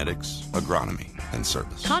in genetics, agronomy, and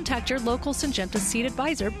service. Contact your local Syngenta seed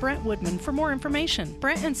advisor, Brent Woodman, for more information.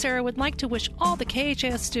 Brent and Sarah would like to wish all the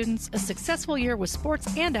KHAS students a successful year with sports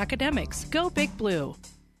and academics. Go Big Blue.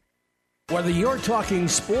 Whether you're talking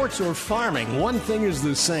sports or farming, one thing is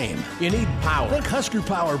the same. You need power. Think Husker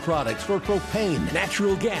Power products for propane,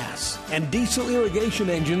 natural gas, and diesel irrigation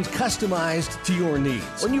engines customized to your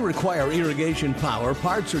needs. When you require irrigation power,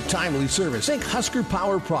 parts, or timely service, think Husker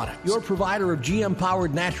Power products, your provider of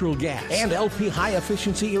GM-powered natural gas and LP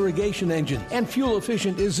high-efficiency irrigation engines and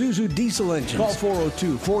fuel-efficient Isuzu diesel engines. Call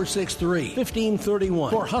 402-463-1531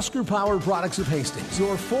 for Husker Power products of Hastings,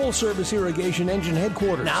 your full-service irrigation engine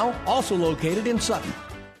headquarters. Now, also located in Sutton.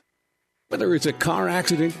 Whether it's a car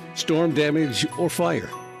accident, storm damage, or fire,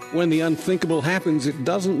 when the unthinkable happens, it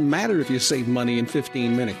doesn't matter if you save money in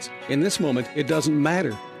 15 minutes. In this moment, it doesn't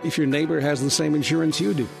matter if your neighbor has the same insurance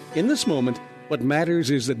you do. In this moment, what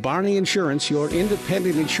matters is that Barney Insurance, your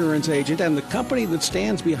independent insurance agent, and the company that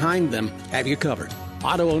stands behind them have you covered.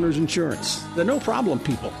 Auto Owners Insurance, the no-problem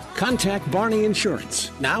people. Contact Barney Insurance,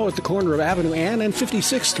 now at the corner of Avenue Ann and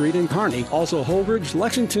 56th Street in Kearney, also Holdridge,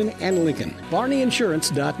 Lexington, and Lincoln.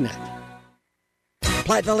 BarneyInsurance.net.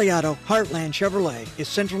 Platte Valley Auto, Heartland Chevrolet, is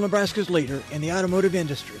Central Nebraska's leader in the automotive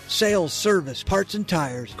industry. Sales, service, parts, and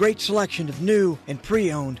tires. Great selection of new and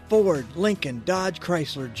pre-owned Ford, Lincoln, Dodge,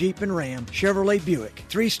 Chrysler, Jeep, and Ram, Chevrolet, Buick.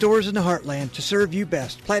 3 stores in the Heartland to serve you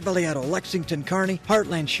best. Platte Valley Auto, Lexington, Kearney,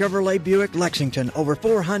 Heartland Chevrolet, Buick, Lexington. Over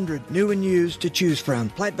 400 new and used to choose from.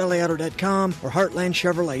 PlatteValleyAuto.com or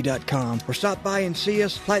HeartlandChevrolet.com. Or stop by and see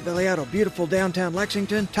us. Platte Valley Auto, beautiful downtown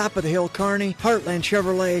Lexington, top of the hill, Kearney, Heartland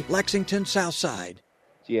Chevrolet, Lexington, Southside.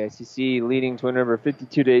 GICC leading Twin River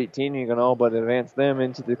 52-18. You can all but advance them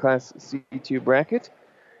into the Class C2 bracket.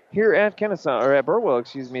 Here at Burwell,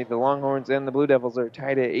 the Longhorns and the Blue Devils are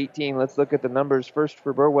tied at 18. Let's look at the numbers first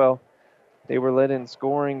for Burwell. They were led in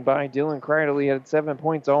scoring by Dylan Kreider. He had 7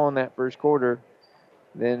 points all in that first quarter.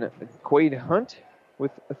 Then Quade Hunt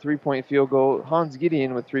with a 3-point field goal. Hans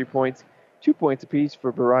Gideon with 3 points. 2 points apiece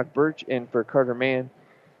for Barack Birch and for Carter Mann.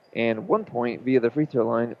 And 1 point via the free throw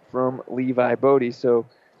line from Levi Bodie. So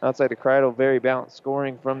outside of Kreidel, very balanced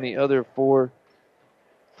scoring from the other 4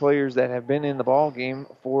 players that have been in the ball game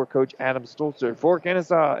for Coach Adam Stolzer. For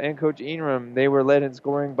Kenesaw and Coach Ingram, they were led in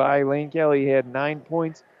scoring by Lane Kelly. He had 9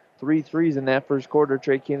 points, 3 threes in that first quarter.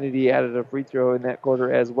 Trey Kennedy added a free throw in that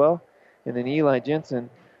quarter as well. And then Eli Jensen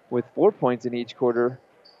with 4 points in each quarter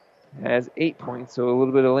has 8 points. So a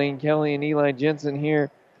little bit of Lane Kelly and Eli Jensen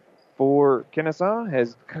here for Kenesaw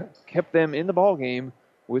has kept them in the ballgame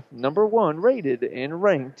with number 1 rated and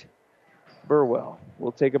ranked Burwell.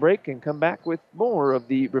 We'll take a break and come back with more of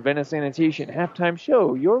the Ravenna Sanitation halftime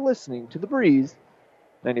show. You're listening to The Breeze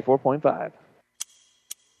 94.5.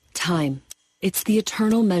 Time. It's the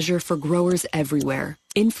eternal measure for growers everywhere,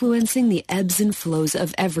 influencing the ebbs and flows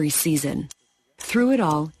of every season. Through it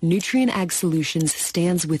all, Nutrient Ag Solutions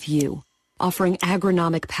stands with you, offering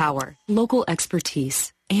agronomic power, local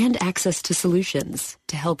expertise, and access to solutions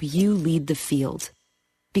to help you lead the field.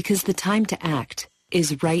 Because the time to act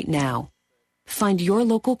is right now. Find your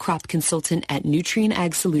local crop consultant at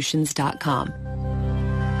nutrientagsolutions.com.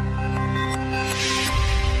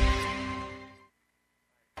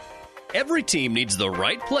 Every team needs the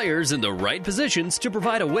right players in the right positions to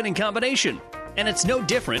provide a winning combination, and it's no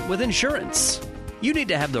different with insurance. You need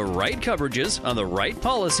to have the right coverages on the right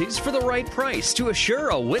policies for the right price to assure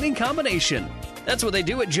a winning combination. That's what they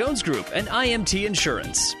do at Jones Group and IMT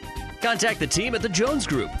Insurance. Contact the team at the Jones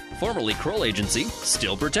Group, formerly Kroll Agency,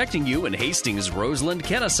 still protecting you in Hastings, Roseland,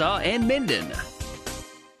 Kenesaw, and Minden.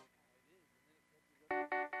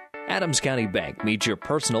 Adams County Bank meets your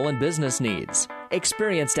personal and business needs.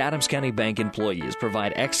 Experienced Adams County Bank employees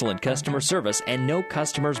provide excellent customer service and know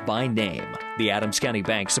customers by name. The Adams County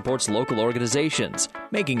Bank supports local organizations,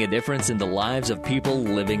 making a difference in the lives of people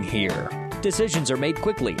living here. Decisions are made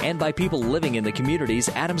quickly and by people living in the communities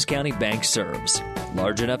Adams County Bank serves.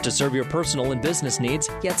 Large enough to serve your personal and business needs,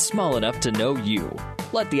 yet small enough to know you.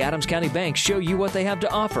 Let the Adams County Bank show you what they have to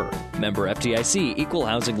offer. Member FDIC, Equal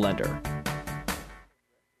Housing Lender.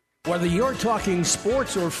 Whether you're talking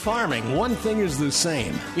sports or farming, one thing is the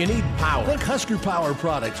same. You need power. Think Husker Power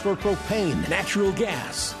products for propane, natural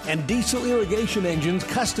gas, and diesel irrigation engines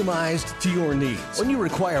customized to your needs. When you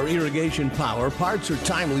require irrigation power, parts, or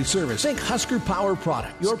timely service, think Husker Power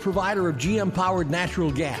products, your provider of GM-powered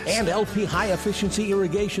natural gas and LP high-efficiency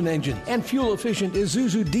irrigation engine and fuel-efficient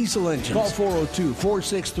Isuzu diesel engines. Call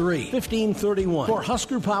 402-463-1531 for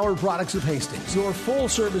Husker Power Products of Hastings, your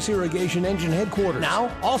full-service irrigation engine headquarters.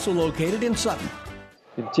 Now, also located in Sutton.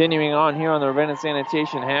 Continuing on here on the Ravenna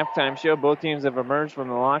Sanitation halftime show, both teams have emerged from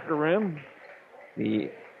the locker room.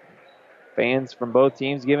 The fans from both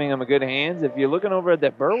teams giving them a good hand. If you're looking over at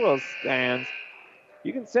that Burwell stands,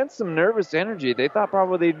 you can sense some nervous energy. They thought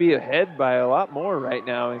probably they'd be ahead by a lot more right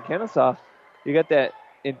now. In Kenesaw, you got that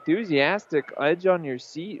enthusiastic edge on your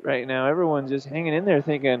seat right now. Everyone's just hanging in there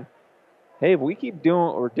thinking, hey, if we keep doing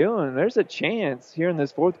what we're doing, there's a chance here in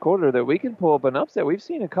this fourth quarter that we can pull up an upset. We've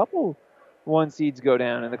seen a couple one seeds go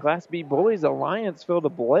down. In the Class B Bullies, Alliance fell to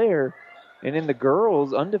Blair. And in the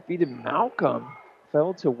girls, undefeated Malcolm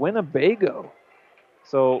fell to Winnebago.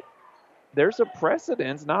 So there's a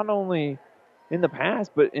precedence, not only in the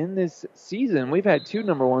past, but in this season. We've had 2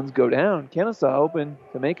 number ones go down. Kenesaw hoping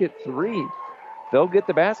to make it 3. They'll get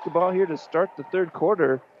the basketball here to start the third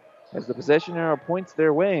quarter, as the possession arrow points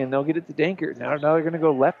their way, and they'll get it to Dankert. Now they're going to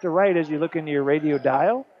go left to right as you look into your radio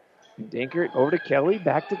dial. And Dankert over to Kelly,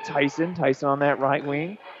 back to Tyson. Tyson on that right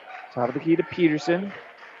wing. Top of the key to Peterson.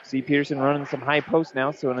 See Peterson running some high post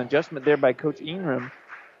now, so an adjustment there by Coach Ingram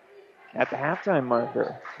at the halftime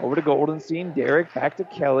marker. Over to Goldenstein. Derek back to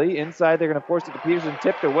Kelly. Inside, they're going to force it to Peterson.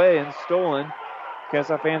 Tipped away and stolen.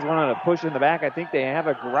 Kenesaw fans wanted to push in the back. I think they have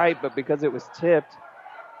a gripe, but because it was tipped,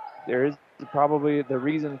 there is probably the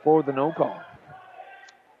reason for the no call.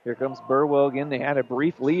 Here comes Burwell again. They had a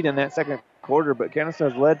brief lead in that second quarter, but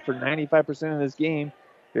Kenesaw's led for 95% of this game.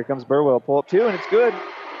 Here comes Burwell. Pull up 2, and it's good.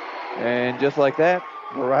 And just like that,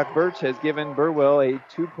 Barack Birch has given Burwell a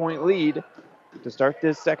 2-point lead to start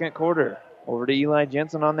this second quarter. Over to Eli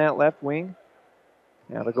Jensen on that left wing.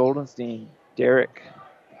 Now to Goldenstein. Derek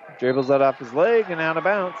dribbles that off his leg and out of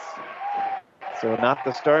bounds. So not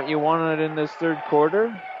the start you wanted in this third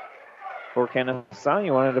quarter. For Kenesaw,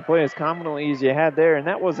 you wanted to play as confidently as you had there, and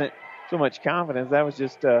that wasn't so much confidence. That was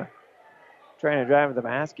just trying to drive to the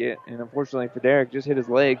basket, and unfortunately for Derek, just hit his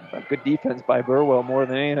leg. But good defense by Burwell more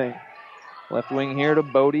than anything. Left wing here to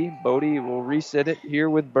Bodie. Bodie will reset it here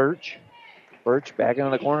with Birch. Birch back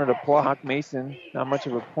into the corner to Plock. Mason, not much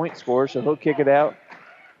of a point scorer, so he'll kick it out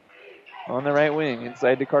on the right wing.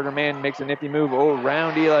 Inside to Carter Mann, makes a nifty move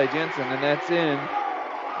around Eli Jensen, and that's in.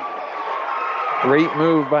 Great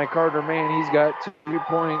move by Carter Mann. He's got 2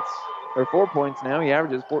 points, or 4 points now. He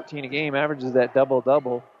averages 14 a game, averages that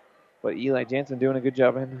double-double. But Eli Jensen doing a good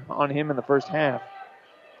job on him in the first half.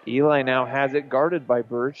 Eli now has it guarded by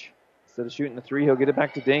Birch. Instead of shooting the 3, he'll get it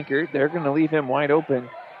back to Dankert. They're going to leave him wide open.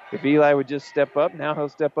 If Eli would just step up, now he'll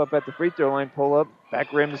step up at the free throw line, pull up.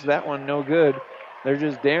 Back rims that one, no good. They're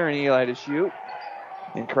just daring Eli to shoot.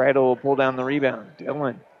 And Kreidel will pull down the rebound.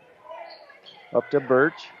 Dillon up to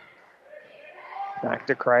Birch. Back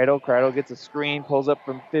to Kreidel. Kreidel gets a screen, pulls up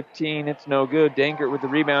from 15. It's no good. Dankert with the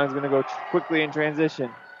rebound is going to go quickly in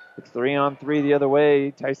transition. It's 3-on-3 the other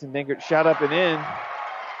way. Tyson Dankert shot up and in.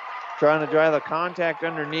 Trying to drive the contact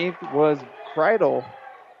underneath was Kreidel.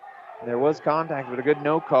 There was contact, but a good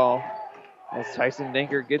no call as Tyson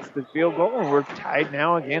Dankert gets the field goal, and we're tied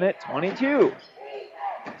now again at 22.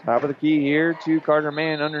 Top of the key here to Carter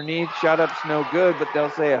Mann underneath. Shot up's no good, but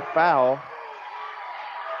they'll say a foul.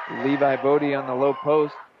 Levi Bodie on the low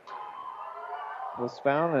post was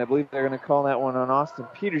fouled, and I believe they're going to call that one on Austin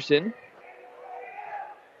Peterson.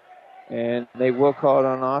 And they will call it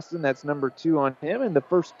on Austin. That's number 2 on him, and the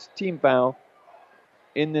first team foul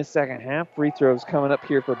in this second half. Free throws coming up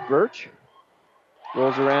here for Birch.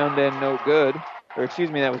 Rolls around and no good. Or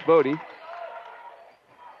excuse me, that was Bodie.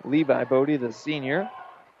 Levi Bodie, the senior.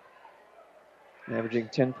 Averaging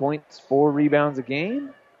 10 points, 4 rebounds a game.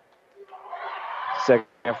 Second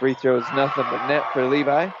free throw is nothing but net for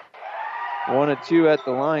Levi. 1 of 2 at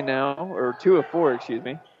the line now, or 2 of 4, excuse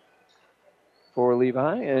me, for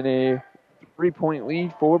Levi, and a 3-point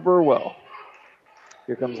lead for Burwell.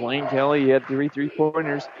 Here comes Lane Kelly. He had 3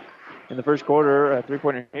 3-pointers in the first quarter. A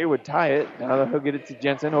 3-pointer here would tie it. Now he'll get it to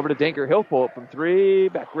Jensen. Over to Dankert. He'll pull it from 3.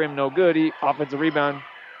 Back rim, no good. Offensive rebound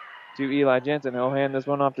to Eli Jensen. He'll hand this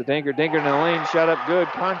one off to Dankert. Dankert in the lane. Shot up good.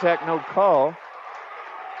 Contact, no call.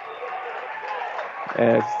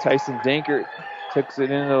 As Tyson Dankert takes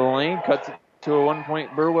it into the lane, cuts it to a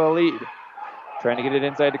 1-point Burwell lead. Trying to get it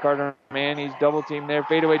inside to Carter Mann. He's double teamed there.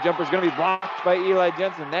 Fadeaway jumper's going to be blocked by Eli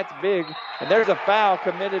Jensen. That's big. And there's a foul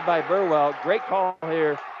committed by Burwell. Great call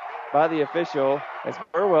here by the official. As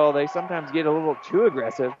Burwell, they sometimes get a little too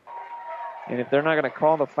aggressive. And if they're not going to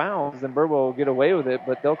call the fouls, then Burwell will get away with it.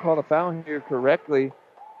 But they'll call the foul here correctly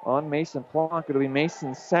on Mason Plonk. It'll be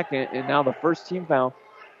Mason's second, and now the first team foul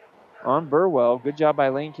on Burwell. Good job by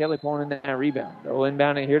Lane Kelly pulling in that rebound. They'll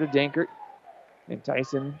inbound it here to Dankert. And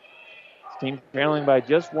Tyson, his team trailing by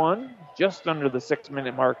just 1, just under the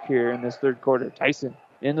 6-minute mark here in this third quarter. Tyson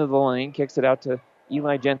into the lane, kicks it out to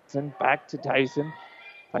Eli Jensen, back to Tyson.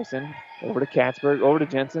 Tyson over to Katzberg, over to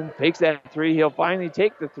Jensen, fakes that 3. He'll finally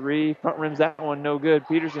take the 3. Front rims that one, no good.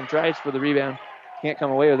 Peterson tries for the rebound. Can't come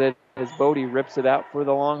away with it as Bodie rips it out for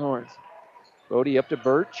the Longhorns. Bodie up to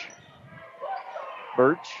Birch.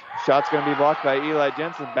 Birch, shot's going to be blocked by Eli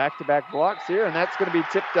Jensen. Back-to-back blocks here, and that's going to be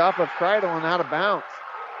tipped off of Kreidel and out of bounds.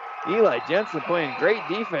 Eli Jensen playing great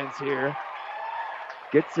defense here.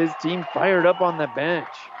 Gets his team fired up on the bench.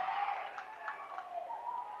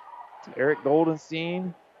 Derek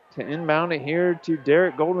Goldenstein to inbound it here to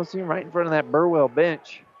Derek Goldenstein right in front of that Burwell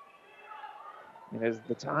bench. And as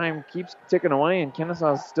the time keeps ticking away and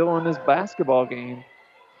Kenesaw is still in this basketball game,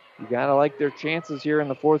 you got to like their chances here in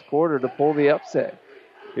the fourth quarter to pull the upset.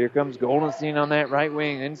 Here comes Goldenstein on that right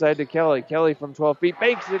wing, inside to Kelly. Kelly from 12 feet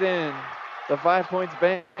banks it in. The 5 points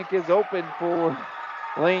bank is open for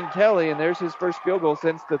Lane Kelly, and there's his first field goal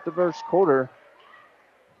since the first quarter.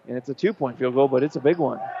 And it's a 2-point field goal, but it's a big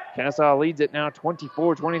one. Kenesaw leads it now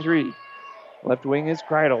 24-23. Left wing is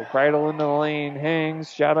Kreidel. Kreidel in the lane,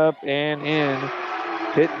 hangs, shot up and in.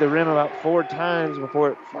 Hit the rim about 4 times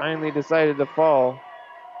before it finally decided to fall.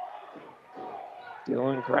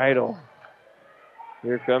 Dylan Kreidel.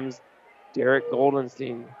 Here comes Derek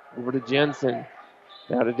Goldenstein. Over to Jensen.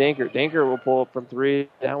 Now to Dankert. Dankert will pull up from 3.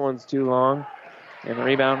 That one's too long. And the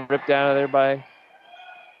rebound ripped out of there by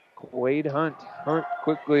Quade Hunt. Hunt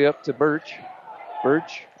quickly up to Birch.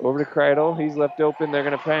 Birch over to Kreidel. He's left open. They're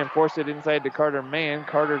going to try and force it inside to Carter Mann.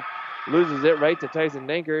 Carter loses it right to Tyson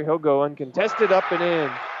Dankert. He'll go uncontested up and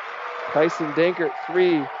in. Tyson Dankert,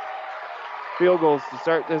 3 field goals to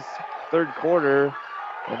start this third quarter.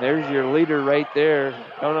 And there's your leader right there,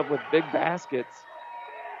 coming up with big baskets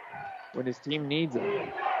when his team needs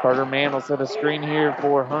it. Carter Mann will set a screen here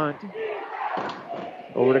for Hunt.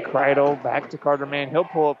 Over to Kreidel, back to Carter Mann. He'll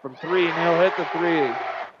pull up from 3, and he'll hit the 3.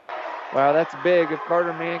 Wow, that's big. If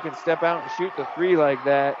Carter Mann can step out and shoot the 3 like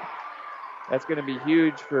that, that's going to be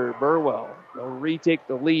huge for Burwell. They'll retake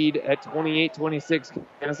the lead at 28-26.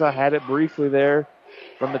 Kenesaw had it briefly there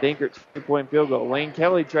from the Dankert 3-point field goal. Lane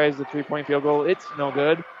Kelly tries the 3-point field goal. It's no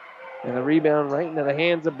good. And the rebound right into the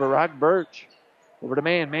hands of Barack Birch. Over to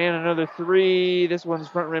Mann. Mann, another 3. This one's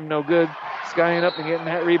front rim, no good. Skying up and getting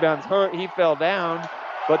that rebound. Hunt, he fell down,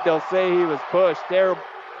 but they'll say he was pushed.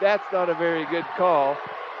 That's not a very good call.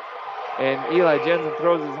 And Eli Jensen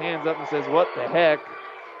throws his hands up and says, what the heck?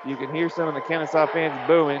 You can hear some of the Kenesaw fans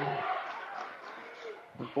booing.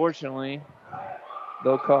 Unfortunately,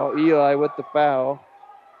 they'll call Eli with the foul.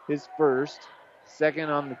 His first, second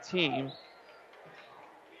on the team.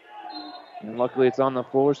 And luckily it's on the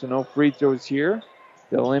floor, so no free throws here.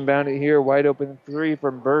 They'll inbound it here. Wide open three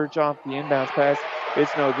from Birch off the inbounds pass.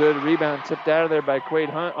 It's no good. Rebound tipped out of there by Quaid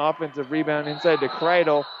Hunt. Offensive rebound inside to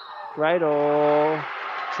Kreidel. Kreidel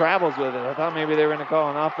travels with it. I thought maybe they were going to call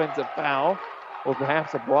an offensive foul or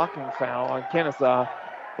perhaps a blocking foul on Kenesaw.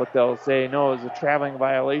 But they'll say no, it was a traveling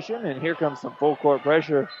violation. And here comes some full court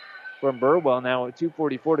pressure from Burwell now with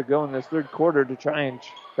 2:44 to go in this third quarter to try and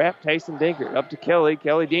trap Tyson Dankert. Up to Kelly.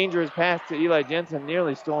 Kelly, dangerous pass to Eli Jensen,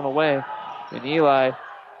 nearly stolen away. And Eli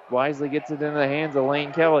wisely gets it into the hands of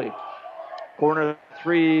Lane Kelly. Corner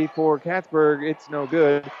three for Katzberg. It's no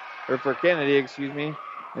good. Or for Kennedy, excuse me.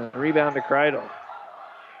 And rebound to Kreidel.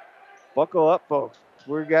 Buckle up, folks.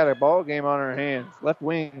 We've got a ball game on our hands. Left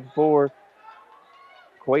wing for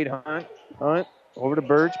Quaid Hunt. Hunt over to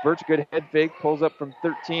Birch. Birch, good head fake. Pulls up from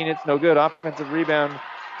 13. It's no good. Offensive rebound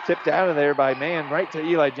tipped out of there by Mann right to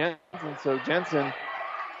Eli Jensen. So Jensen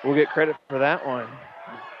will get credit for that one.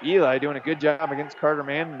 Eli doing a good job against Carter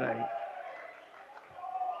Mann tonight.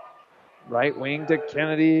 Right wing to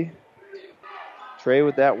Kennedy. Trey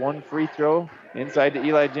with that one free throw. Inside to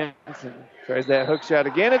Eli Jensen. Tries that hook shot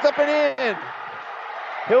again. It's up and in.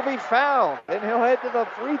 He'll be fouled, and he'll head to the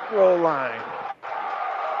free throw line.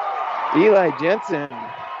 Eli Jensen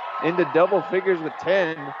into double figures with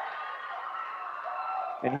 10.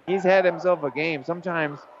 And he's had himself a game.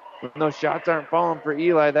 Sometimes when those shots aren't falling for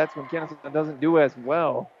Eli, that's when Kenesaw doesn't do as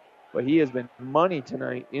well. But he has been money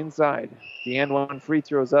tonight inside. The and one free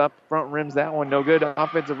throws up. Front rims that one no good.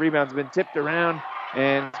 Offensive rebound's been tipped around.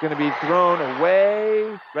 And it's going to be thrown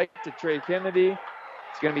away right to Trey Kennedy.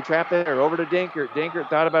 It's going to be trapped there. Over to Dankert. Dankert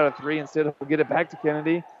thought about a three. Instead, he'll get it back to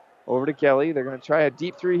Kennedy. Over to Kelly. They're going to try a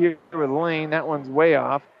deep three here with Lane. That one's way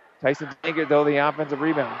off. Tyson Dankert, though, the offensive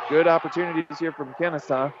rebound. Good opportunities here from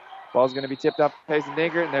Kenesaw. Ball's going to be tipped off to Tyson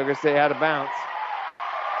Dankert, and they're going to say out of bounds.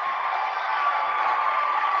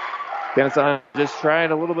 Kenesaw just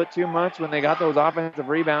tried a little bit too much when they got those offensive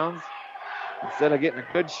rebounds. Instead of getting a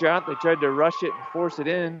good shot, they tried to rush it and force it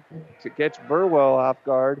in to catch Burwell off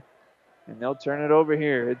guard. And they'll turn it over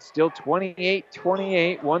here. It's still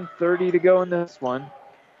 28-28, 1:30 to go in this one.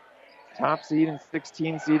 Top seed and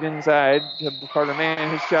 16 seed inside to Carter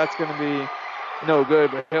Mann. His shot's going to be no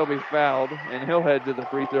good, but he'll be fouled, and he'll head to the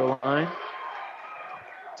free throw line.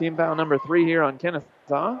 Team foul number 3 here on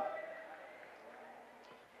Kenesaw.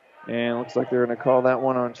 And looks like they're going to call that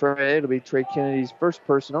one on Trey. It'll be Trey Kennedy's first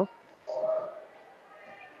personal.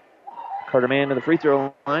 Carter Mann to the free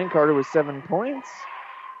throw line. Carter with 7 points.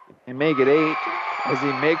 And may get 8 as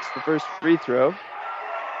he makes the first free throw.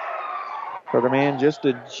 Carter Mann, just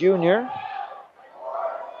a junior,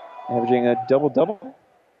 averaging a double-double.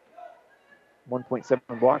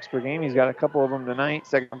 1.7 blocks per game. He's got a couple of them tonight.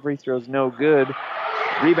 Second free throw's no good.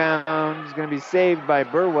 Rebound is going to be saved by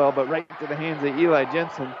Burwell, but right to the hands of Eli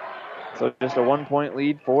Jensen. So just a 1-point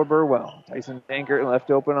lead for Burwell. Tyson Dankert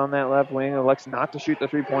left open on that left wing. Elects not to shoot the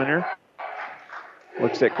three-pointer.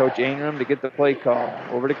 Looks at Coach Ingram to get the play call.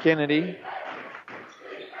 Over to Kennedy.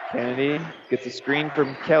 Kennedy gets a screen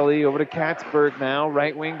from Kelly. Over to Katzberg now.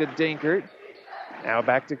 Right wing to Dankert. Now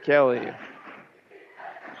back to Kelly.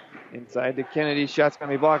 Inside to Kennedy. Shot's going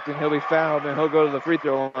to be blocked, and he'll be fouled, and he'll go to the free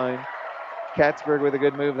throw line. Katzberg with a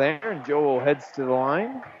good move there, and Joel heads to the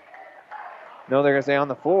line. No, they're going to say on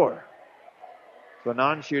the floor. So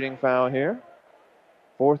non-shooting foul here.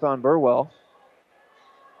 4th on Burwell.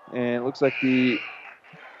 And it looks like the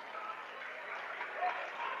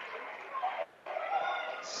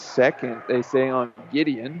second, they say, on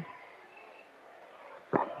Gideon.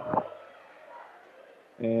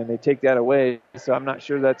 And they take that away, so I'm not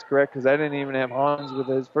sure that's correct because I didn't even have Hans with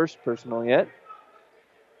his first personal yet.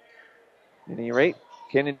 At any rate,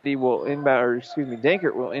 Dankert will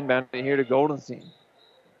inbound it here to Goldenstein.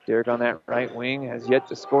 Derek on that right wing has yet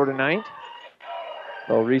to score tonight.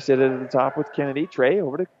 They'll reset it at the top with Kennedy. Trey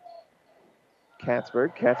over to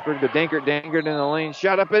Katzberg. Katzberg to Dankert. Dankert in the lane.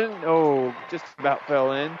 Shot up in. Oh, just about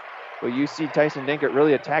fell in. Well, you see Tyson Dankert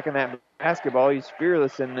really attacking that basketball. He's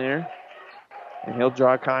fearless in there. And he'll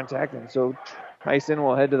draw contact. And so Tyson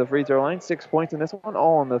will head to the free throw line. 6 points in this one,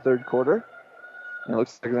 all in the third quarter. And it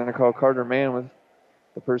looks like they're going to call Carter Mann with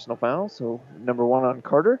the personal foul. So number 1 on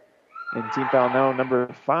Carter. And team foul now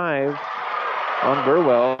number 5 on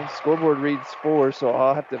Burwell. Scoreboard reads 4, so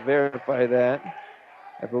I'll have to verify that.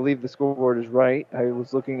 I believe the scoreboard is right. I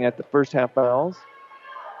was looking at the first half fouls.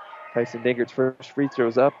 Tyson Dankert's first free throw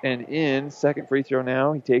is up and in. Second free throw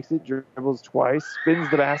now. He takes it, dribbles twice,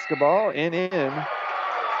 spins the basketball, and in.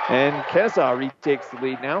 And Kenesaw retakes the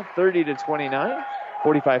lead now, 30-29.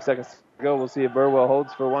 45 seconds to go. We'll see if Burwell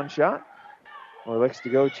holds for one shot or likes to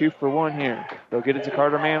go 2 for 1 here. They'll get it to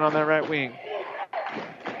Carter Mann on that right wing.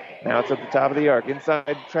 Now it's at the top of the arc.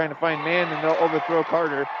 Inside trying to find man, and they'll overthrow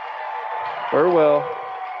Carter. Burwell,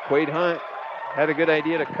 Quade Hunt had a good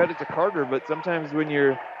idea to cut it to Carter, but sometimes when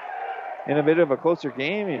you're in a bit of a closer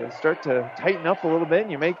game, you start to tighten up a little bit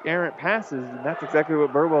and you make errant passes, and that's exactly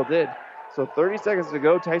what Burwell did. So 30 seconds to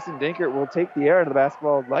go. Tyson Dankert will take the air out of the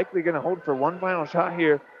basketball, likely going to hold for one final shot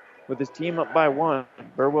here with his team up by one.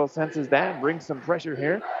 Burwell senses that and brings some pressure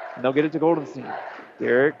here, and they'll get it to Goldenstein.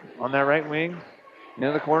 Derek on that right wing.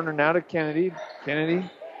 Into the corner now to Kennedy. Kennedy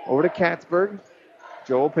over to Katzberg.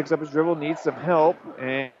 Joel picks up his dribble, needs some help,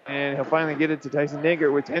 and he'll finally get it to Tyson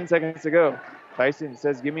Dankert with 10 seconds to go. Tyson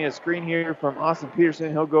says, give me a screen here from Austin Peterson.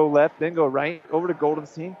 He'll go left, then go right, over to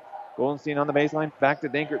Goldenstein. Goldenstein on the baseline, back to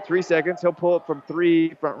Dankert, 3 seconds. He'll pull up from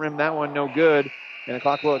 3, front rim, that one no good, and the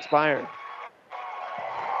clock will expire.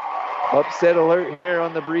 Upset alert here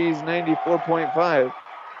on the Breeze, 94.5.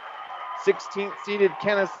 16th seeded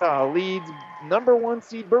Kenesaw leads number 1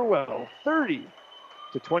 seed Burwell,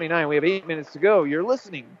 30-29. We have 8 minutes to go. You're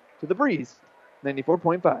listening to the Breeze,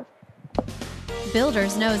 94.5.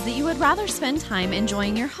 Builders knows that you would rather spend time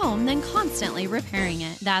enjoying your home than constantly repairing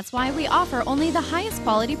it. That's why we offer only the highest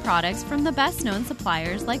quality products from the best known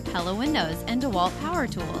suppliers like Pella Windows and DeWalt Power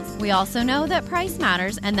Tools. We also know that price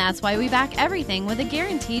matters, and that's why we back everything with a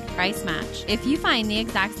guaranteed price match. If you find the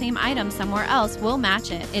exact same item somewhere else, we'll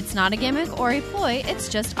match it. It's not a gimmick or a ploy, it's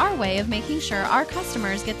just our way of making sure our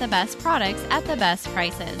customers get the best products at the best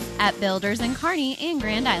prices. At Builders in Kearney and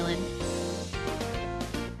Grand Island.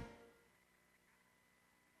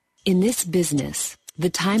 In this business,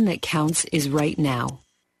 the time that counts is right now.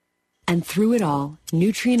 And through it all,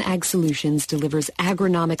 Nutrien Ag Solutions delivers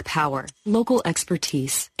agronomic power, local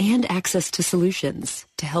expertise, and access to solutions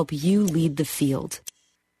to help you lead the field.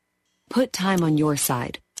 Put time on your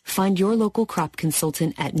side. Find your local crop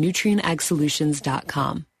consultant at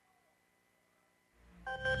nutrienagsolutions.com.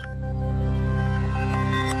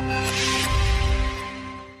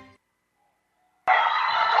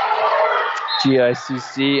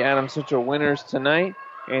 GICC Adams Central winners tonight.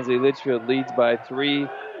 Ainsley Litchfield leads by 3,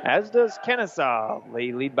 as does Kenesaw.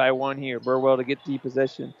 They lead by 1 here. Burwell to get the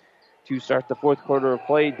possession to start the fourth quarter of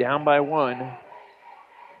play, down by 1.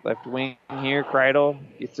 Left wing here, Kreidel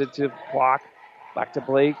gets it to Block. Back to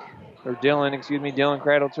Blake, or Dylan, Dylan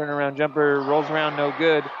Kreidel, turnaround jumper, rolls around, no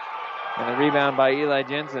good. And the rebound by Eli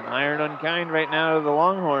Jensen. Iron unkind right now to the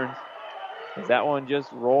Longhorns, as that one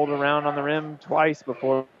just rolled around on the rim twice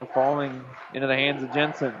before falling into the hands of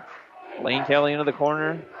Jensen. Lane Kelly into the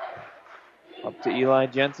corner. Up to Eli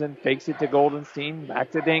Jensen. Fakes it to Goldenstein.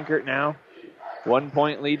 Back to Dankert now. 1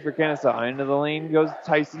 point lead for Kenesaw. Into the lane goes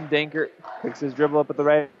Tyson Dankert. Picks his dribble up at the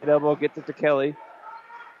right elbow. Gets it to Kelly.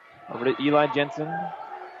 Over to Eli Jensen.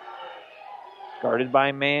 Guarded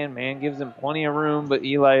by Man. Man gives him plenty of room, but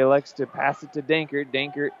Eli elects to pass it to Dankert.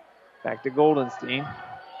 Dankert back to Goldenstein.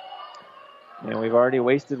 And we've already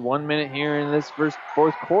wasted 1 minute here in this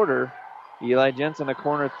fourth quarter. Eli Jensen, a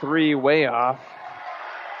corner 3, way off.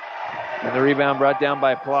 And the rebound brought down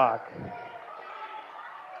by Plock.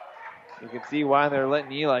 You can see why they're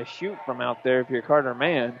letting Eli shoot from out there if you're Carter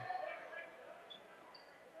Man.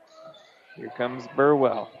 Here comes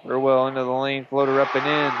Burwell. Burwell into the lane, floater up and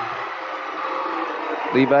in.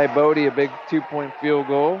 Levi Bodie, a big 2-point field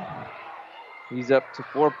goal. He's up to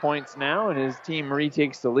 4 points now, and his team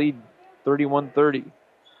retakes the lead 31-30.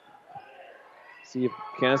 See if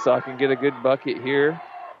Kenesaw can get a good bucket here.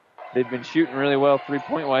 They've been shooting really well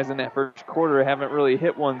 3-point wise in that first quarter. Haven't really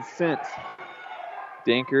hit one since.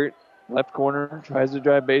 Dankert, left corner, tries to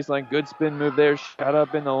drive baseline. Good spin move there. Shot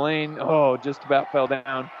up in the lane. Oh, just about fell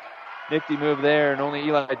down. Nifty move there, and only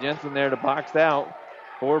Eli Jensen there to box out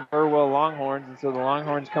for Burwell Longhorns. And so the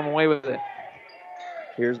Longhorns come away with it.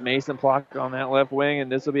 Here's Mason Plock on that left wing,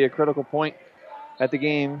 and this will be a critical point at the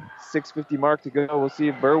game. 6:50 mark to go. We'll see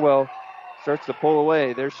if Burwell starts to pull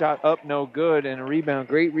away. Their shot up, no good, and a rebound.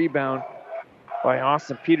 Great rebound by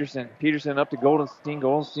Austin Peterson. Peterson up to Goldenstein.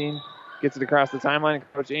 Goldenstein gets it across the timeline.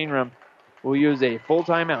 Coach Ainram will use a full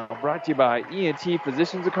timeout. Brought to you by E&T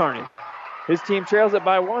Physicians of Kearney. His team trails it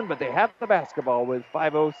by 1, but they have the basketball with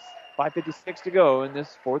 5:56 to go in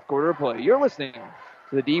this fourth quarter of play. You're listening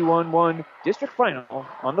to the D11 District Final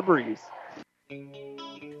on the Breeze.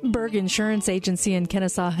 Berg Insurance Agency in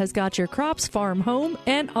Kenesaw has got your crops, farm, home,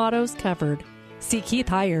 and autos covered. See Keith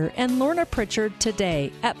Heyer and Lorna Pritchard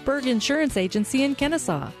today at Berg Insurance Agency in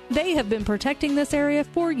Kenesaw. They have been protecting this area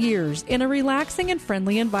for years in a relaxing and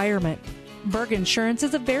friendly environment. Berg Insurance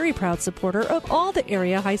is a very proud supporter of all the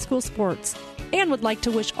area high school sports and would like to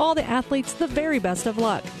wish all the athletes the very best of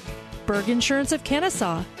luck. Berg Insurance of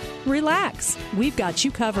Kenesaw. Relax, we've got you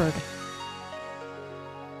covered.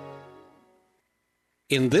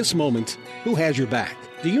 In this moment, who has your back?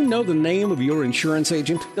 Do you know the name of your insurance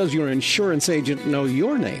agent? Does your insurance agent know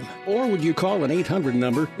your name? Or would you call an 800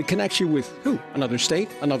 number that connects you with who? Another state?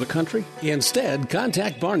 Another country? Instead,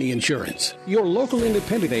 contact Barney Insurance, your local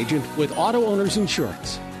independent agent with auto owner's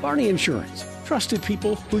insurance. Barney Insurance. Trusted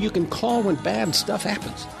people who you can call when bad stuff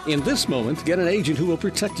happens. In this moment, get an agent who will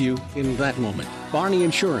protect you in that moment. Barney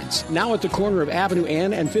Insurance, now at the corner of Avenue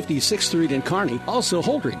N and 56th Street in Kearney, also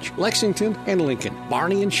Holdridge, Lexington, and Lincoln.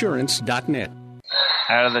 BarneyInsurance.net.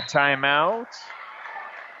 Out of the timeout,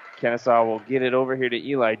 Kenesaw will get it over here to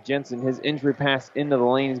Eli Jensen. His entry pass into the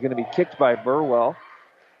lane is going to be kicked by Burwell.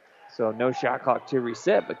 So no shot clock to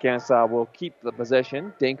reset, but Kenesaw will keep the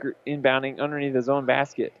possession. Dankert inbounding underneath his own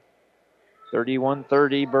basket.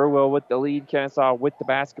 31-30, Burwell with the lead. Kenesaw with the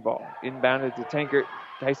basketball. Inbounded to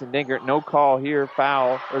Tyson Dankert. No call here,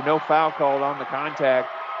 no foul called on the contact.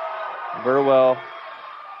 Burwell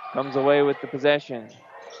comes away with the possession.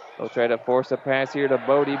 They'll try to force a pass here to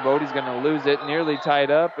Bodie. Bodie's going to lose it, nearly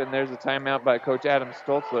tied up, and there's a timeout by Coach Adam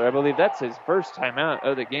Stoltzler. I believe that's his first timeout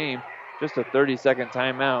of the game, just a 30-second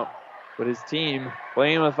timeout. But his team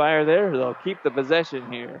playing with fire there. They'll keep the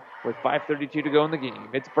possession here with 5:32 to go in the game.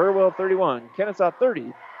 It's Burwell 31, Kenesaw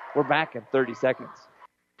 30. We're back in 30 seconds.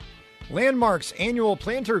 Landmark's annual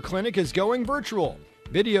planter clinic is going virtual.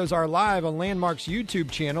 Videos are live on Landmark's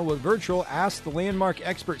YouTube channel with virtual Ask the Landmark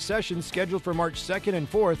Expert sessions scheduled for March 2nd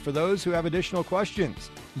and 4th for those who have additional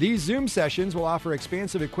questions. These Zoom sessions will offer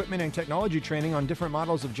expansive equipment and technology training on different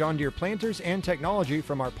models of John Deere planters and technology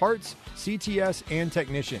from our parts, CTS, and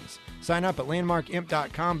technicians. Sign up at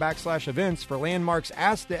landmarkimp.com/events for Landmark's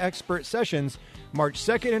Ask the Expert sessions March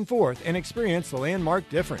 2nd and 4th and experience the Landmark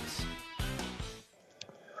difference.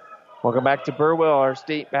 Welcome back to Burwell. Our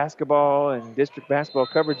state basketball and district basketball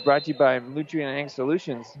coverage brought to you by Nutrient Ag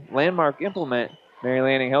Solutions, Landmark Implement, Mary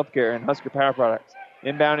Lanning Healthcare, and Husker Power Products.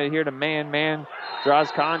 Inbounded here to Man. Man draws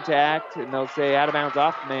contact, and they'll say out of bounds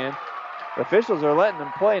off man. The officials are letting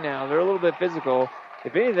them play now. They're a little bit physical.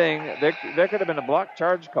 If anything, there could have been a block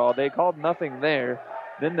charge call. They called nothing there.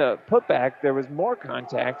 Then the putback, there was more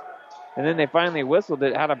contact, and then they finally whistled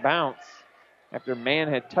it out of bounds after Man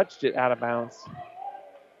had touched it out of bounds.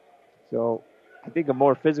 So I think a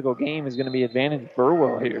more physical game is going to be advantage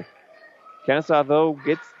Burwell here. Kenesaw, though,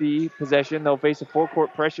 gets the possession. They'll face a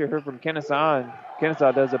full-court pressure here from Kenesaw, and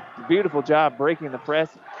Kenesaw does a beautiful job breaking the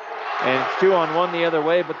press. And it's 2-on-1 the other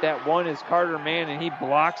way, but that one is Carter Mann, and he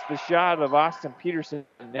blocks the shot of Austin Peterson.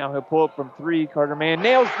 Now he'll pull up from three. Carter Mann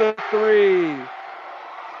nails the three.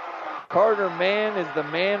 Carter Mann is the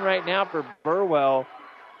man right now for Burwell.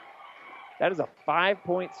 That is a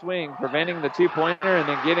 5-point swing, preventing the two-pointer and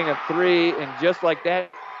then getting a three. And just like that,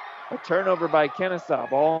 a turnover by Kenesaw.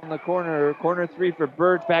 Ball in the corner. Corner three for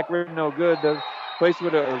Birch. Backward, no good. The place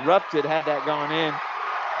would have erupted had that gone in.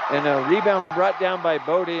 And a rebound brought down by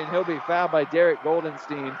Bodie, and he'll be fouled by Derek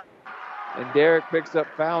Goldenstein. And Derek picks up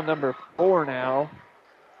foul number 4 now.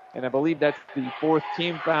 And I believe that's the 4th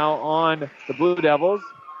team foul on the Blue Devils.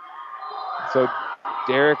 So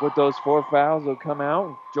Derek with those 4 fouls will come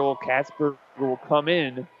out. Joel Katzberg will come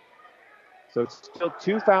in. So it's still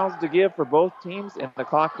 2 fouls to give for both teams, and the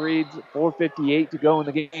clock reads 4:58 to go in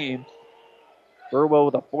the game. Burwell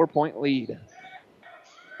with a 4-point lead.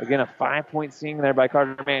 Again, a 5-point swing there by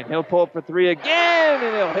Carter Mann. He'll pull up for three again,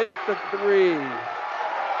 and he'll hit the three.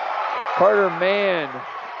 Carter Mann,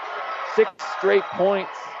 6 straight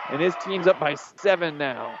points, and his team's up by 7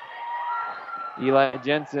 now. Eli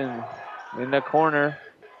Jensen in the corner.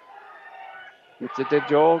 Gets it to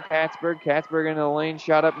Joel Katzberg. Katzberg into the lane,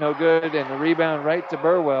 shot up no good, and the rebound right to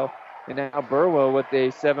Burwell. And now Burwell with a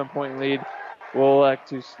 7-point lead will elect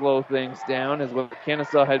to slow things down, as what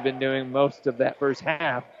Kenesaw had been doing most of that first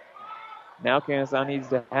half. Now Kenesaw needs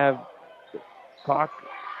to have the clock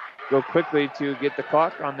go quickly to get the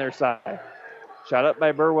clock on their side. Shot up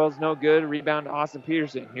by Burwell's no good. Rebound to Austin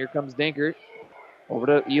Peterson. Here comes Dankert. Over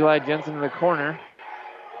to Eli Jensen in the corner.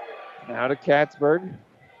 Now to Katzberg.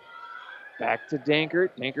 Back to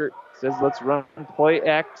Dankert. Dankert says, let's run play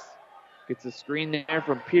X. Gets a screen there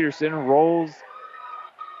from Peterson. Rolls.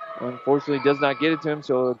 Unfortunately, does not get it to him,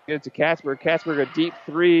 so he'll get it to Katzberg. Katzberg, a deep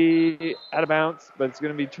three out of bounds, but it's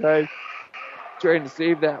going to be trying to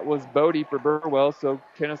save that was Bodie for Burwell, so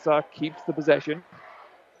Kenesaw keeps the possession.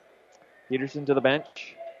 Peterson to the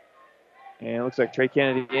bench. And it looks like Trey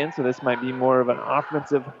Kennedy in, so this might be more of an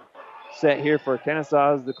offensive set here for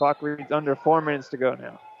Kenesaw as the clock reads under 4 minutes to go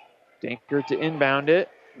now. Dankert to inbound it.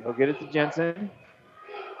 He'll get it to Jensen.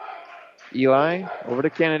 Eli over to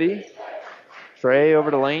Kennedy. Trey over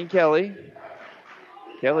to Lane Kelly.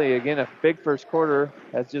 Kelly, again, a big first quarter,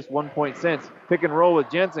 has just 1 point since. Pick and roll with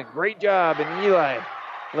Jensen. Great job, and Eli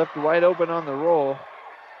left wide open on the roll.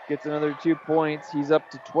 Gets another 2 points. He's up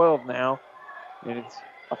to 12 now. And it's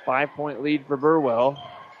a 5-point lead for Burwell.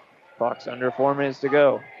 Clock's under 4 minutes to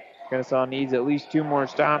go. Kenesaw needs at least 2 more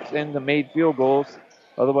stops and the made field goals.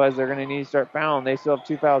 Otherwise, they're going to need to start fouling. They still have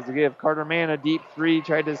 2 fouls to give. Carter Mann, a deep three,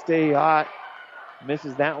 tried to stay hot.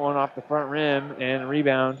 Misses that one off the front rim, and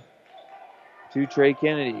rebound to Trey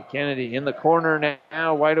Kennedy. Kennedy in the corner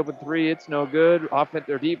now, wide open three. It's no good.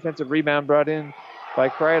 Defensive rebound brought in by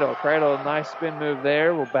Kreidel. Kreidel, nice spin move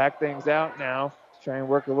there. We'll back things out now. Try and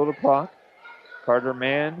work a little clock. Carter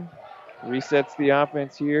Mann resets the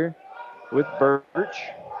offense here with Birch.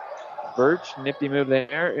 Birch, nifty move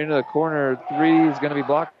there. Into the corner, three is going to be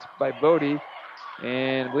blocked by Bodie.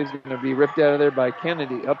 And I believe it's going to be ripped out of there by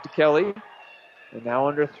Kennedy. Up to Kelly. And now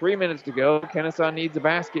under 3 minutes to go. Kenesaw needs a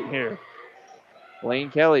basket here.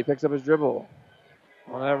 Lane Kelly picks up his dribble.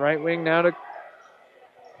 On that right wing now to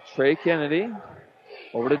Trey Kennedy.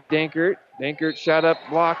 Over to Dankert. Dankert shot up,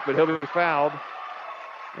 blocked, but he'll be fouled.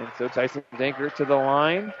 And so Tyson Dankert to the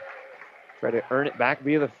line. Try to earn it back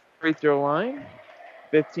via the free throw line.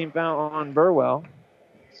 15 foul on Burwell.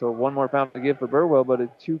 So one more foul to give for Burwell, but a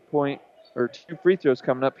 2 free throws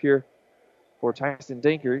coming up here for Tyson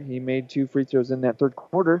Dankert. He made 2 free throws in that third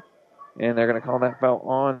quarter, and they're going to call that foul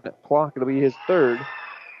on clock. It'll be his third.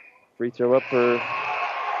 Free throw up for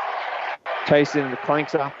Tyson.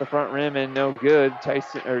 Clanks off the front rim and no good.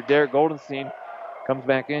 Derek Goldenstein comes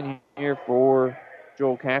back in here for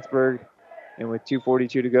Joel Katzberg, and with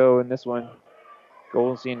 2:42 to go in this one,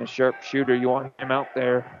 Goldenstein, a sharp shooter. You want him out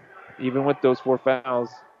there, even with those 4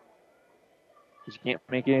 fouls, because you can't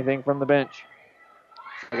make anything from the bench.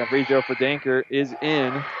 Second free throw for Dankert is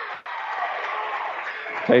in.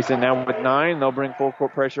 Tyson now with 9. They'll bring full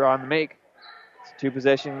court pressure on the make. It's a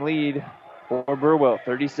 2-possession lead for Burwell.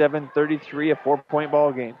 37-33, a 4-point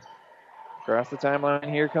ball game. Across the timeline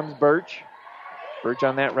here comes Birch. Birch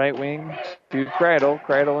on that right wing to Kreidel.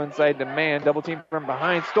 Kreidel inside the man. Double team from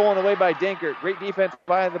behind. Stolen away by Dankert. Great defense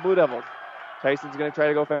by the Blue Devils. Tyson's going to try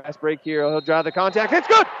to go fast break here. He'll draw the contact. It's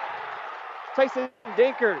good! Tyson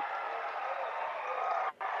Dankert.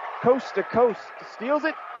 Coast to coast. Steals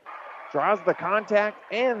it. Draws the contact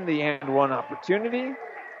and the and one opportunity.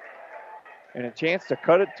 And a chance to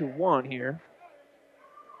cut it to 1 here.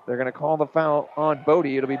 They're going to call the foul on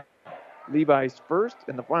Bodie. It'll be Levi's first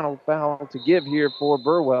and the final foul to give here for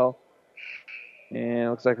Burwell. And it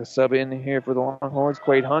looks like a sub in here for the Longhorns.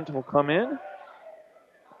 Quade Hunt will come in.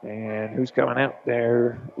 And who's coming out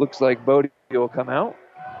there? Looks like Bodie will come out.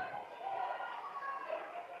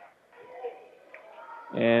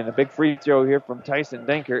 And a big free throw here from Tyson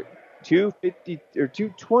Dankert.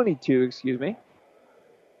 2:22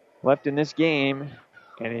 left in this game,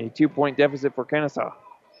 and a 2-point deficit for Kenesaw.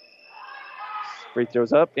 Free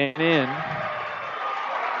throws up and in.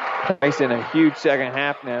 Tyson, a huge second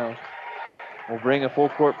half now. Will bring a full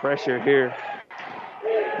court pressure here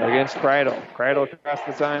against Kreidel. Kreidel across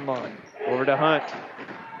the timeline. Over to Hunt.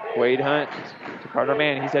 Quade Hunt to Carter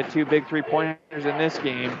Mann. He's had 2 big 3-pointers in this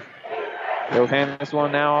game. He'll hand this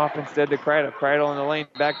one now off instead to Kreidel. Kreidel in the lane.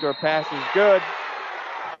 Backdoor pass is good.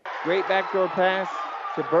 Great backdoor pass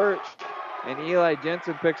to Birch. And Eli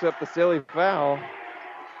Jensen picks up the silly foul.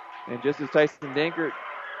 And just as Tyson Dankert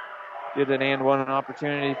did an and one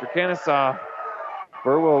opportunity for Kenesaw,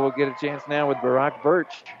 Burwell will get a chance now with Barack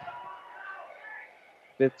Birch.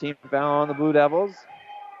 15th foul on the Blue Devils.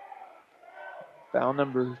 Foul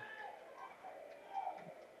number.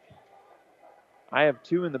 I have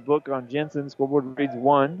 2 in the book on Jensen. Scoreboard reads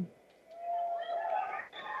 1.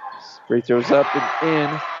 Free throws up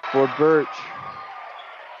and in for Birch.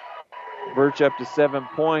 Birch up to 7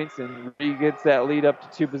 points, and he gets that lead up to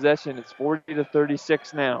 2 possession. It's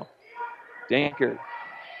 40-36 now. Dankert,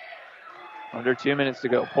 under 2 minutes to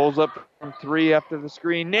go. Pulls up from 3 after the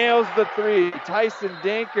screen. Nails the 3. Tyson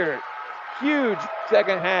Dankert. Huge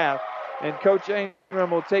second half. And Coach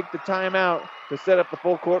Ingram will take the timeout to set up the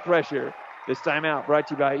full court pressure. This timeout brought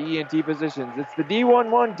to you by E&T Physicians. It's the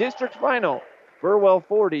D11 District Final. Burwell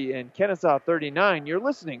 40 and Kenesaw 39. You're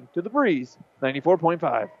listening to The Breeze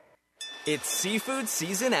 94.5. It's seafood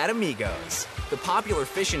season at Amigos. The popular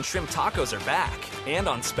fish and shrimp tacos are back and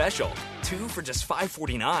on special. 2 for just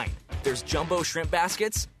 $5.49. There's jumbo shrimp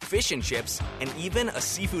baskets, fish and chips, and even a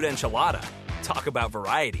seafood enchilada. Talk about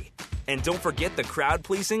variety. And don't forget the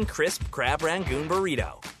crowd-pleasing crisp crab rangoon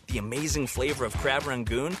burrito. The amazing flavor of crab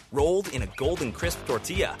rangoon rolled in a golden crisp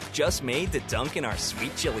tortilla just made to dunk in our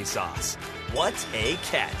sweet chili sauce. What a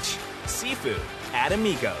catch. Seafood at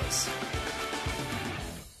Amigos.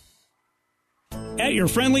 At your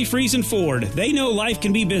friendly Friesen Ford, they know life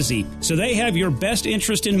can be busy, so they have your best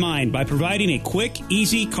interest in mind by providing a quick,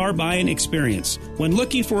 easy car buying experience. When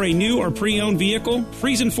looking for a new or pre-owned vehicle,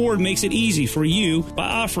 Friesen Ford makes it easy for you by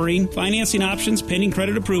offering financing options pending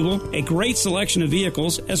credit approval, a great selection of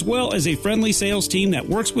vehicles, as well as a friendly sales team that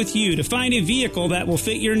works with you to find a vehicle that will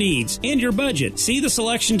fit your needs and your budget. See the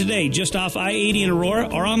selection today just off I-80 in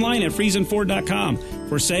Aurora or online at FriesenFord.com.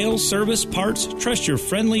 For sales, service, parts, trust your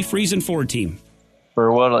friendly Friesen Ford team.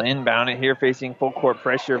 Burwell will inbound it here, facing full court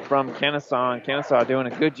pressure from Kenesaw, and Kenesaw doing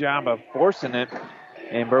a good job of forcing it.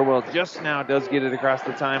 And Burwell just now does get it across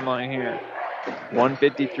the timeline here.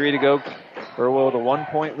 1:53 to go. Burwell with a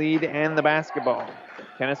 1-point lead and the basketball.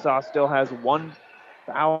 Kenesaw still has one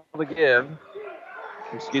foul to give.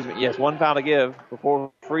 One foul to give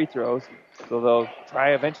before free throws. So they'll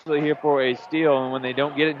try eventually here for a steal, and when they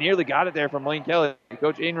don't get it, nearly got it there from Lane Kelly.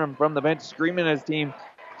 Coach Ingram from the bench screaming at his team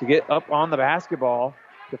to get up on the basketball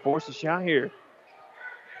to force a shot here.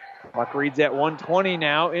 Clock reads at 1:20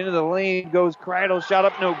 now. Into the lane goes Kreidel. Shot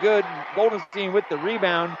up no good. Goldenstein with the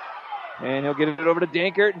rebound. And he'll get it over to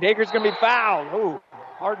Dankert. Dankert's going to be fouled. Oh,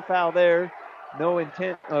 hard foul there. No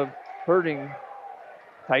intent of hurting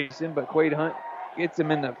Tyson, but Quade Hunt gets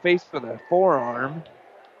him in the face with a forearm.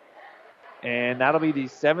 And that'll be the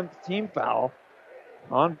 7th team foul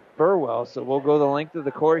on Burwell. So we'll go the length of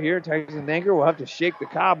the court here. Tyson Danker will have to shake the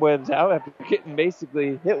cobwebs out after getting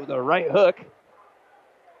basically hit with a right hook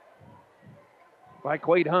by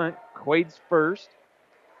Quade Hunt. Quade's first.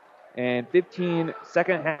 And 15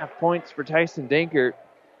 second half points for Tyson Dankert,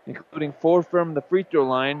 including 4 from the free throw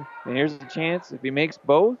line. And here's a chance, if he makes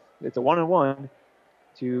both, it's a 1-on-1,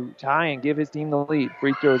 to tie and give his team the lead.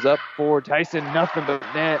 Free throws up for Tyson, nothing but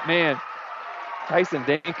net. Man, Tyson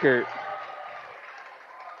Dankert,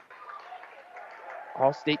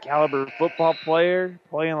 all-state caliber football player,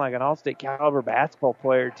 playing like an all-state caliber basketball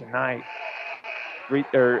player tonight.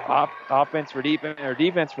 Offense for defense, or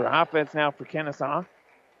defense for offense now for Kenesaw.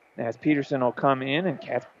 As Peterson will come in and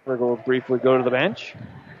Katzberg will briefly go to the bench.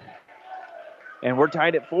 And we're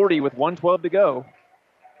tied at 40 with 1:12 to go.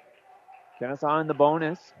 Kenesaw in the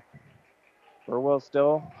bonus. Burwell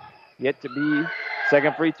still yet to be.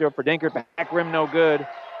 Second free throw for Dankert. Back rim no good.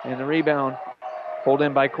 And the rebound pulled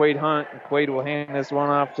in by Quade Hunt. And Quade will hand this one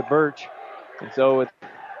off to Birch. And so with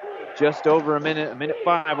just over a minute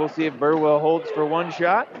 5, we'll see if Burwell holds for one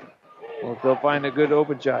shot or if they'll find a good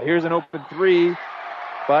open shot. Here's an open three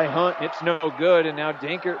by Hunt. It's no good. And now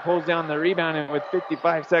Dankert pulls down the rebound, and with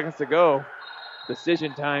 55 seconds to go,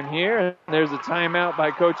 decision time here. And there's a timeout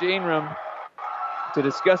by Coach Ingram to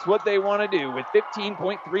discuss what they want to do with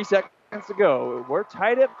 15.3 seconds to go. We're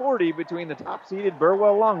tied at 40 between the top-seeded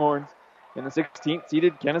Burwell Longhorns and the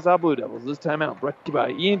 16th-seeded Kenesaw Blue Devils. This timeout brought to you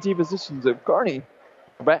by ENT Physicians of Kearney.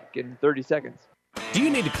 We're back in 30 seconds. Do you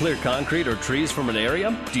need to clear concrete or trees from an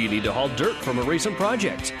area? Do you need to haul dirt from a recent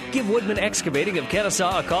project? Give Woodman Excavating of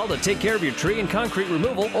Kenesaw a call to take care of your tree and concrete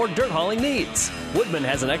removal or dirt hauling needs. Woodman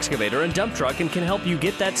has an excavator and dump truck and can help you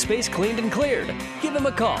get that space cleaned and cleared. Give them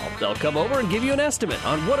a call. They'll come over and give you an estimate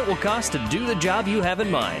on what it will cost to do the job you have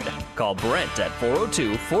in mind. Call Brent at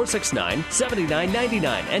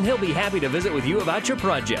 402-469-7999 and he'll be happy to visit with you about your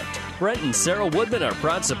project. Brent and Sarah Woodman are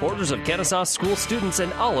proud supporters of Kenesaw school students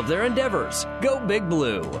and all of their endeavors. Go Big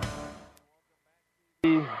Blue.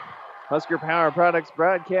 Husker Power Products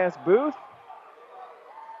broadcast booth.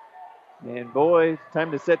 And boy, time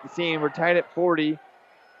to set the scene. We're tied at 40.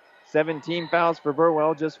 17 fouls for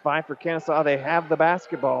Burwell, just 5 for Kenesaw. They have the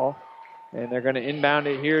basketball, and they're going to inbound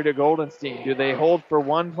it here to Goldenstein. Do they hold for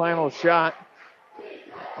one final shot?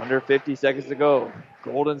 Under 50 seconds to go.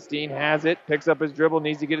 Goldenstein has it, picks up his dribble,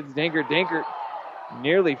 needs to get it to Dankert. Dankert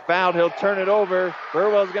nearly fouled. He'll turn it over.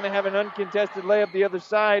 Burwell's going to have an uncontested layup the other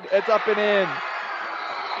side. It's up and in.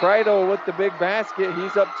 Kreidel with the big basket.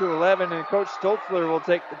 He's up to 11, and Coach Stoltzler will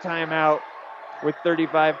take the timeout with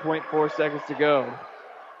 35.4 seconds to go.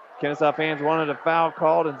 Kenesaw fans wanted a foul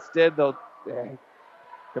called. Instead, they'll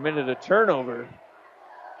committed a turnover,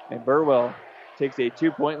 and Burwell takes a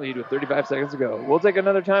 2-point lead with 35 seconds to go. We'll take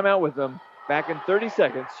another timeout with them. Back in 30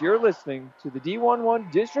 seconds. You're listening to the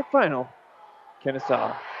D11 District Final.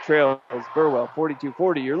 Kenesaw trails Burwell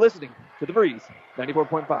 42-40. You're listening to The Breeze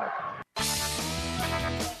 94.5.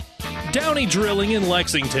 Downey Drilling in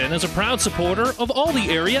Lexington is a proud supporter of all the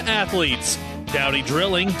area athletes. Downey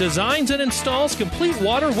Drilling designs and installs complete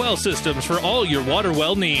water well systems for all your water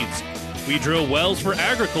well needs. We drill wells for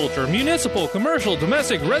agriculture, municipal, commercial,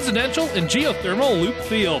 domestic, residential, and geothermal loop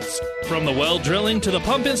fields. From the well drilling to the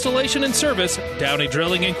pump installation and service, Downey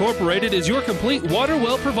Drilling Incorporated is your complete water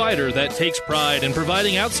well provider that takes pride in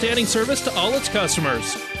providing outstanding service to all its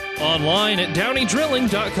customers. Online at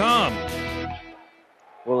DowneyDrilling.com.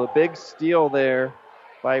 Well, a big steal there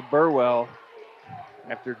by Burwell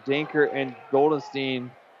after Dinker and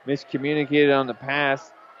Goldenstein miscommunicated on the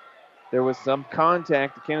pass. There was some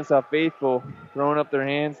contact. The Kenesaw faithful throwing up their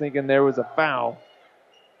hands thinking there was a foul.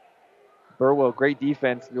 Burwell, great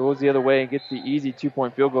defense, goes the other way and gets the easy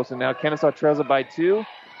 2-point field goal. So now Kenesaw trails it by 2,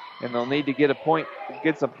 and they'll need to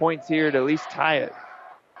get some points here to at least tie it.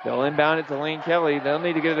 They'll inbound it to Lane Kelly. They'll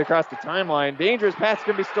need to get it across the timeline. Dangerous pass is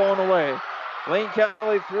going to be stolen away. Lane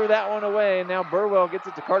Kelly threw that one away, and now Burwell gets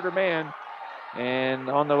it to Carter Mann. And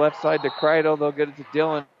on the left side to Kreidel, they'll get it to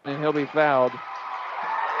Dillon, and he'll be fouled.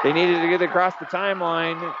 They needed to get it across the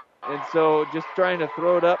timeline, and so just trying to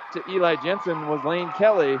throw it up to Eli Jensen was Lane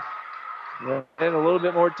Kelly. He had a little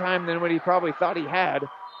bit more time than what he probably thought he had.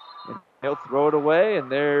 And he'll throw it away,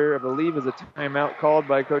 and there, I believe, is a timeout called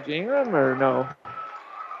by Coach Ingram, or no?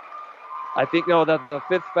 I think, no, that's the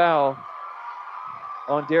 5th foul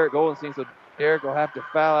on Derek Goldenstein, so Derek will have to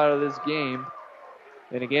foul out of this game.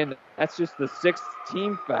 And again, that's just the 6th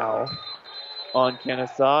team foul on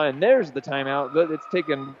Kenesaw, and there's the timeout, but it's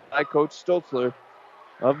taken by Coach Stoltzler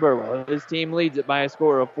of Burwell. His team leads it by a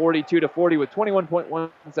score of 42-40 with 21.1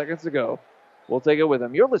 seconds to go. We'll take it with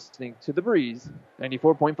him. You're listening to The Breeze,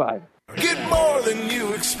 94.5. Get more than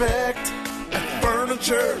you expect at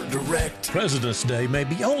Furniture Direct. President's Day may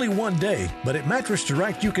be only one day, but at Mattress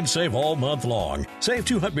Direct you can save all month long. Save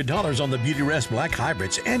 $200 on the Beautyrest Black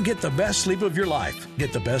Hybrids and get the best sleep of your life.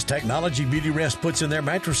 Get the best technology Beautyrest puts in their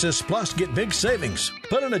mattresses, plus get big savings.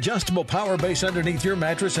 Put an adjustable power base underneath your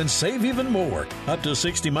mattress and save even more. Up to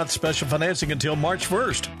 60-month special financing until March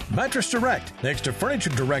 1st. Mattress Direct, next to Furniture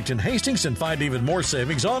Direct in Hastings, and find even more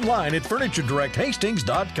savings online at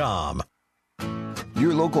FurnitureDirectHastings.com.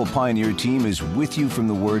 Your local Pioneer team is with you from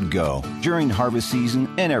the word go during harvest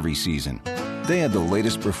season and every season. They have the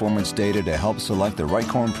latest performance data to help select the right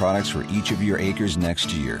corn products for each of your acres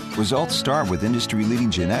next year. Results start with industry-leading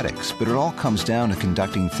genetics, but it all comes down to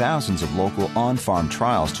conducting thousands of local on-farm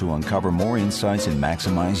trials to uncover more insights and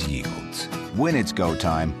maximize yields. When it's go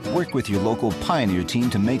time, work with your local Pioneer team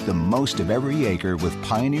to make the most of every acre with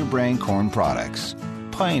Pioneer brand corn products.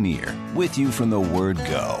 Pioneer, with you from the word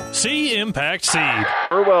go. See Impact Seed.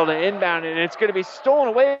 Burwell to inbound, and it's going to be stolen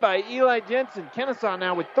away by Eli Jensen. Kenesaw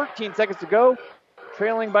now with 13 seconds to go,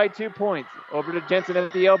 trailing by 2 points. Over to Jensen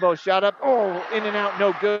at the elbow, shot up. Oh, in and out,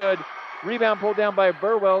 no good. Rebound pulled down by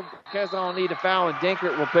Burwell. Kenesaw will need a foul, and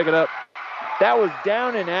Dankert will pick it up. That was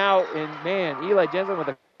down and out, and man, Eli Jensen with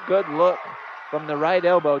a good look from the right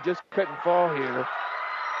elbow. Just couldn't fall here.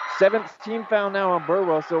 7th team foul now on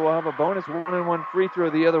Burwell, so we'll have a bonus 1-and-1 free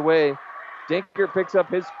throw the other way. Dankert picks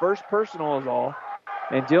up his first personal is all.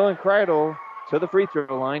 And Dylan Kreidel to the free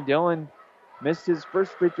throw line. Dylan missed his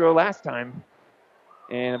first free throw last time.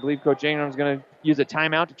 And I believe Coach Ingram's going to use a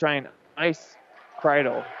timeout to try and ice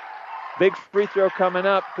Kreidel. Big free throw coming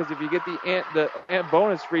up, because if you get the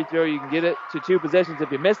bonus free throw, you can get it to 2 possessions.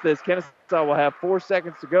 If you miss this, Kenesaw will have 4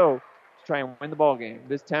 seconds to go to try and win the ball game.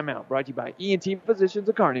 This timeout brought to you by E&T Physicians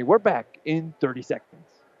of Kearney. We're back in 30 seconds.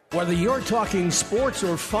 Whether you're talking sports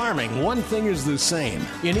or farming, one thing is the same.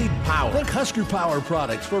 You need power. Think Husker Power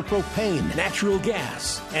products for propane, natural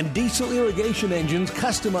gas, and diesel irrigation engines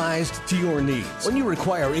customized to your needs. When you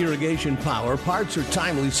require irrigation power, parts, or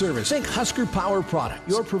timely service, think Husker Power products,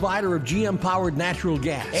 your provider of GM-powered natural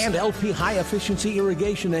gas and LP high-efficiency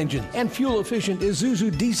irrigation engine and fuel-efficient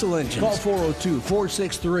Isuzu diesel engines. Call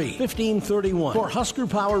 402-463-1531 for Husker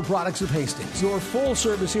Power products of Hastings, your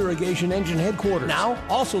full-service irrigation engine headquarters. Now,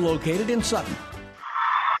 also located in Sutton.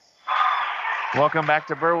 Welcome back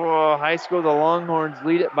to Burwell High School. The Longhorns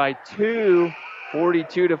lead it by 2,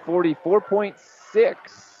 42-40,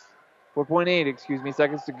 4.8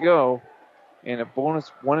 seconds to go. And a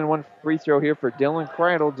bonus 1-and-1 free throw here for Dylan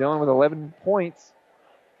Kreidel. Dylan with 11 points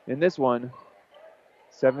in this one.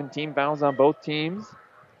 17 fouls on both teams.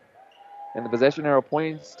 And the possession arrow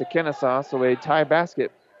points to Kenesaw, so a tie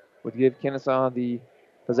basket would give Kenesaw the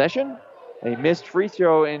possession. A missed free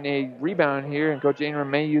throw and a rebound here, and Coach Ingram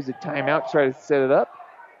may use a timeout to try to set it up.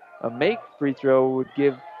 A make free throw would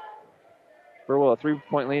give Burwell a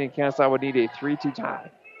 3-point lead, and Kenesaw would need a 3-2 tie.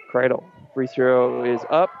 Kreidel, free throw is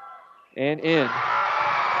up and in.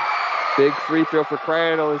 Big free throw for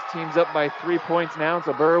Kreidel. His team's up by 3 points now,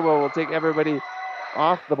 so Burwell will take everybody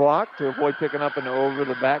off the block to avoid picking up an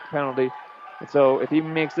over-the-back penalty. And so if he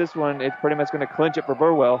makes this one, it's pretty much going to clinch it for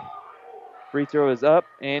Burwell. Free throw is up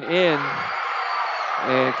and in.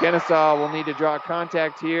 And Kenesaw will need to draw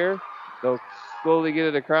contact here. They'll slowly get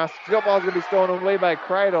it across. Field ball is going to be stolen away by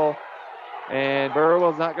Kreidel. And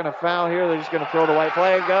Burwell's not going to foul here. They're just going to throw the white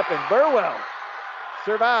flag up. And Burwell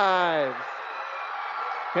survives.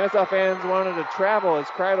 Kenesaw fans wanted to travel as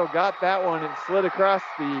Kreidel got that one and slid across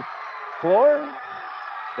the floor.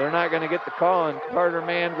 They're not going to get the call, and Carter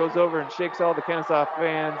Mann goes over and shakes all the Kenesaw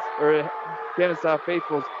fans, or Kenesaw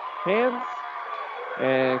faithful's hands.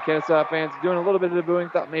 And Kenesaw fans doing a little bit of the booing,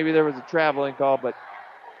 thought maybe there was a traveling call, but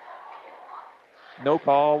no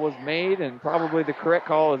call was made, and probably the correct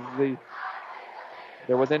call is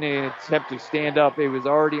there wasn't any attempt to stand up. He was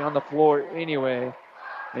already on the floor anyway,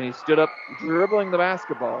 and he stood up dribbling the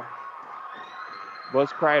basketball. Was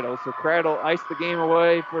Kreidel. So Kreidel iced the game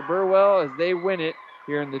away for Burwell as they win it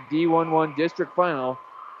here in the D11 district final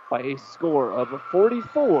by a score of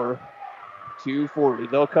 44-40.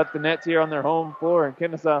 They'll cut the nets here on their home floor, and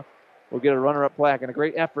Kenesaw will get a runner-up plaque, and a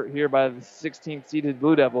great effort here by the 16th seeded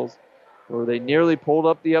Blue Devils, where they nearly pulled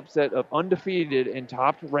up the upset of undefeated and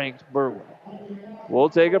top-ranked Burwell. We'll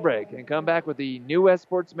take a break and come back with the New West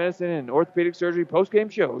Sports Medicine and Orthopedic Surgery postgame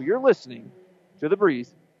show. You're listening to The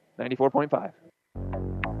Breeze 94.5.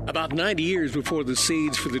 About 90 years before the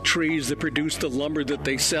seeds for the trees that produce the lumber that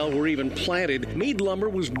they sell were even planted, Meade Lumber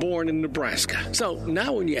was born in Nebraska. So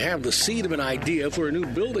now when you have the seed of an idea for a new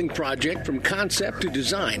building project from concept to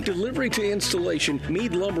design, delivery to installation,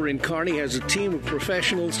 Meade Lumber in Kearney has a team of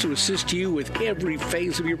professionals to assist you with every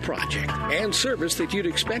phase of your project and service that you'd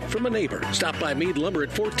expect from a neighbor. Stop by Meade Lumber at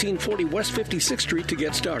 1440 West 56th Street to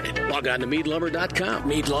get started. Log on to MeadeLumber.com.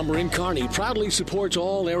 Meade Lumber in Kearney proudly supports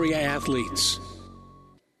all area athletes.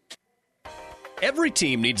 Every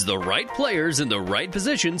team needs the right players in the right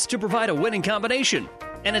positions to provide a winning combination,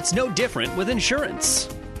 and it's no different with insurance.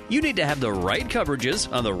 You need to have the right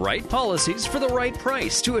coverages on the right policies for the right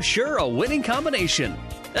price to assure a winning combination.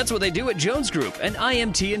 That's what they do at Jones Group and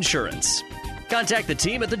IMT Insurance. Contact the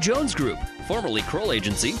team at the Jones Group, formerly Kroll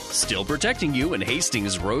Agency, still protecting you in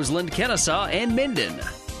Hastings, Roseland, Kenesaw, and Minden.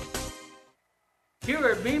 Here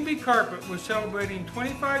at B&B Carpet, we're celebrating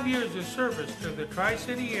 25 years of service to the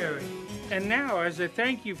Tri-City area. And now, as a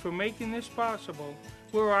thank you for making this possible,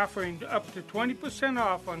 we're offering up to 20%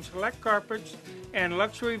 off on select carpets and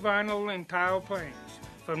luxury vinyl and tile planks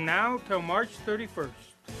from now till March 31st.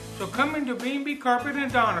 So come into B&B Carpet in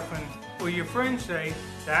Doniphan, where your friends say,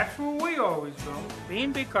 that's where we always go.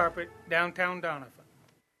 B&B Carpet, downtown Doniphan.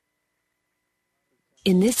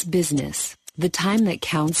 In this business, the time that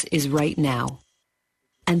counts is right now.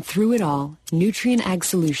 And through it all, Nutrien Ag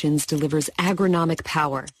Solutions delivers agronomic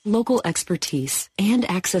power, local expertise, and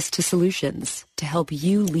access to solutions to help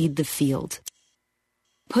you lead the field.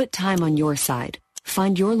 Put time on your side.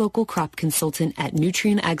 Find your local crop consultant at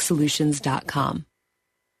nutrienagsolutions.com.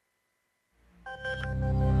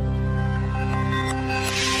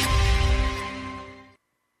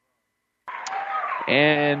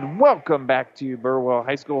 And welcome back to Burwell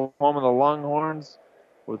High School, home of the Longhorns,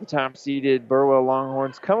 where the top-seeded Burwell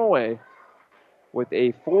Longhorns come away with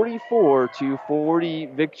a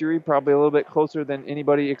 44-40 victory, probably a little bit closer than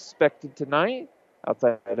anybody expected tonight,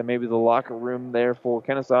 outside of maybe the locker room there for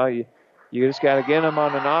Kenesaw. You just got to get them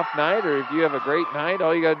on an off night, or if you have a great night,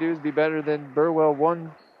 all you got to do is be better than Burwell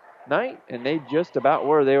one night, and they just about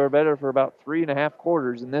were. They were better for about 3.5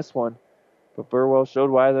 quarters in this one, but Burwell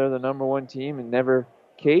showed why they're the number one team and never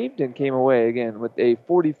caved and came away again with a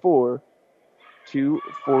 44-40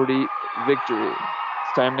 victory.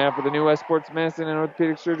 It's time now for the New West Sports Medicine and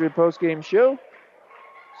Orthopedic Surgery postgame show.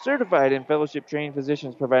 Certified and fellowship-trained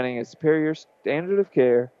physicians providing a superior standard of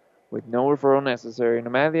care with no referral necessary. No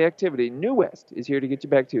matter the activity, New West is here to get you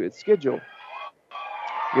back to it. Schedule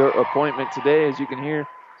your appointment today. As you can hear,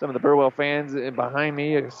 some of the Burwell fans behind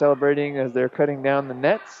me are celebrating as they're cutting down the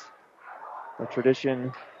nets. A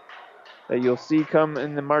tradition that you'll see come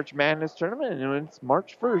in the March Madness tournament, and it's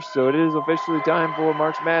March 1st, so it is officially time for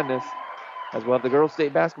March Madness, as we'll have the girls'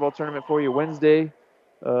 state basketball tournament for you Wednesday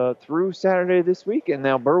through Saturday this week, and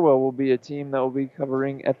now Burwell will be a team that will be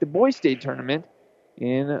covering at the boys' state tournament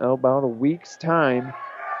in about a week's time.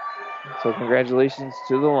 So congratulations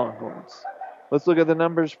to the Longhorns. Let's look at the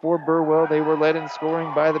numbers for Burwell. They were led in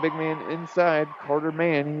scoring by the big man inside, Carter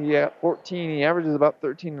Mann. He got 14. He averages about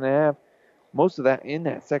 13.5. Most of that in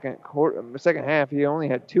that second half. He only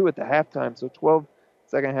had 2 at the halftime, so 12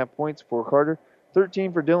 second half points for Carter.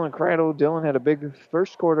 13 for Dylan Kreidel. Dylan had a big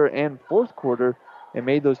first quarter and fourth quarter and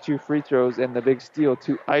made those 2 free throws and the big steal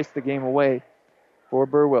to ice the game away for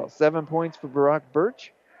Burwell. 7 points for Barack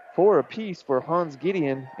Birch, 4 apiece for Hans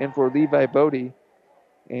Gideon and for Levi Bodie,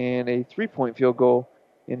 and a 3-point field goal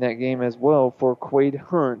in that game as well for Quade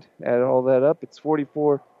Hunt. Add all that up, it's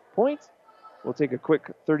 44 points. We'll take a quick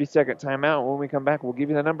 30-second timeout. When we come back, we'll give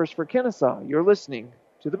you the numbers for Kenesaw. You're listening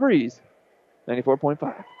to The Breeze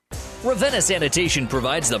 94.5. Ravenna Sanitation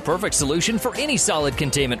provides the perfect solution for any solid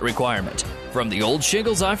containment requirement. From the old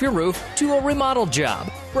shingles off your roof to a remodel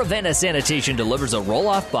job, Ravenna Sanitation delivers a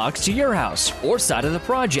roll-off box to your house or side of the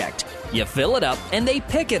project. You fill it up and they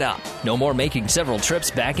pick it up. No more making several trips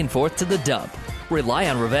back and forth to the dump. Rely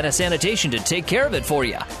on Ravenna Sanitation to take care of it for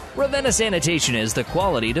you. Ravenna Sanitation is the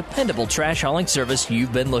quality, dependable trash hauling service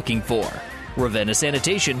you've been looking for. Ravenna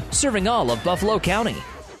Sanitation, serving all of Buffalo County.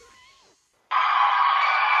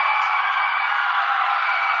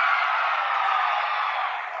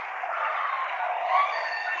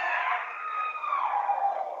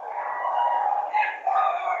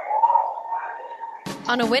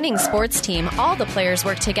 On a winning sports team, all the players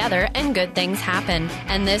work together and good things happen.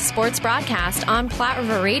 And this sports broadcast on Platte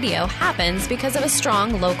River Radio happens because of a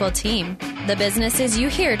strong local team. The businesses you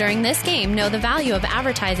hear during this game know the value of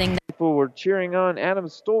advertising. People were cheering on Adam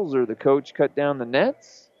Stolzer, the coach, cut down the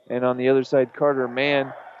nets. And on the other side, Carter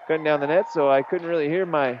Mann cutting down the nets. So I couldn't really hear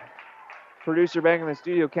my producer back in the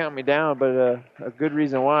studio count me down, but a good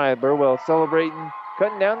reason why. Burwell celebrating,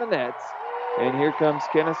 cutting down the nets. And here comes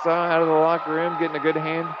Kenesaw out of the locker room, getting a good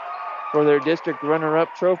hand for their district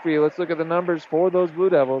runner-up trophy. Let's look at the numbers for those Blue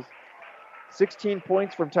Devils. 16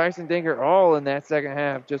 points from Tyson Dinker, all in that second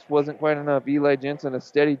half. Just wasn't quite enough. Eli Jensen, a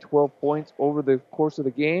steady 12 points over the course of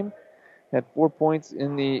the game. Had 4 points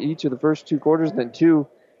in each of the first 2 quarters, then 2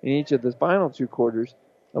 in each of the final 2 quarters.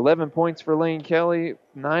 11 points for Lane Kelly,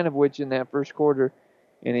 9 of which in that first quarter,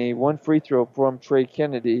 and a 1 free throw from Trey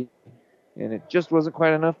Kennedy. And it just wasn't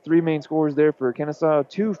quite enough. 3 main scores there for Kenesaw,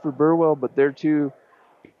 2 for Burwell, but their 2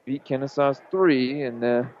 beat Kenesaw's 3. And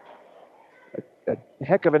a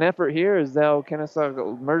heck of an effort here as now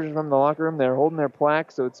Kenesaw emerges from the locker room. They're holding their plaque,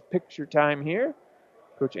 so it's picture time here.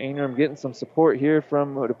 Coach Ainram getting some support here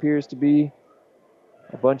from what appears to be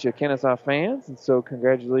a bunch of Kenesaw fans. And so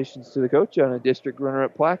congratulations to the coach on a district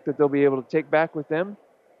runner-up plaque that they'll be able to take back with them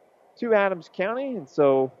to Adams County. And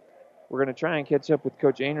so we're going to try and catch up with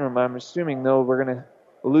Coach Ainram. I'm assuming, though, we're going to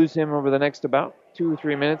lose him over the next about 2 or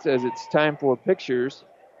 3 minutes as it's time for pictures.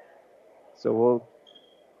 So we'll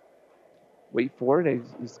wait for it.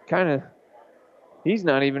 He's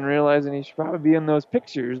not even realizing he should probably be in those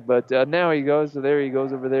pictures. But now he goes. So there he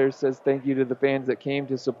goes over there. Says thank you to the fans that came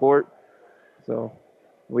to support. So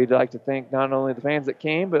we'd like to thank not only the fans that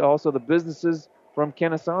came, but also the businesses from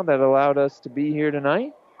Kenesaw that allowed us to be here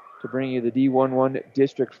tonight to bring you the D11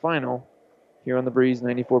 district final here on the Breeze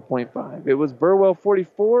 94.5. It was Burwell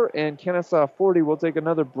 44 and Kenesaw 40. We'll take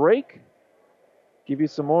another break, give you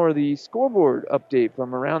some more of the scoreboard update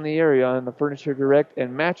from around the area on the Furniture Direct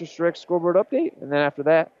and Mattress Direct scoreboard update. And then after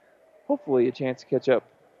that, hopefully a chance to catch up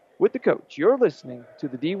with the coach. You're listening to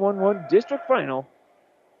the D11 district final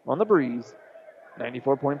on the Breeze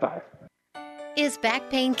 94.5. Is back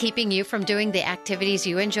pain keeping you from doing the activities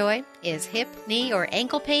you enjoy? Is hip, knee, or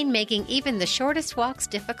ankle pain making even the shortest walks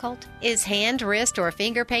difficult? Is hand, wrist, or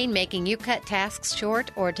finger pain making you cut tasks short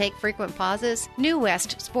or take frequent pauses? New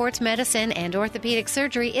West Sports Medicine and Orthopedic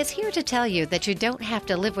Surgery is here to tell you that you don't have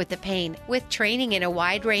to live with the pain. With training in a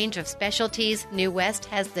wide range of specialties, New West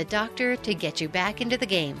has the doctor to get you back into the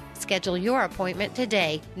game. Schedule your appointment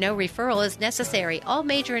today. No referral is necessary. All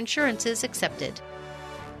major insurances accepted.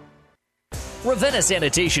 Ravenna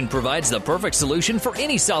Sanitation provides the perfect solution for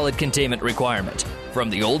any solid containment requirement.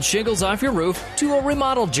 From the old shingles off your roof to a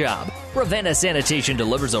remodel job, Ravenna Sanitation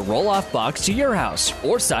delivers a roll-off box to your house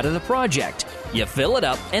or side of the project. You fill it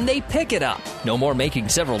up and they pick it up. No more making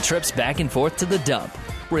several trips back and forth to the dump.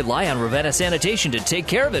 Rely on Ravenna Sanitation to take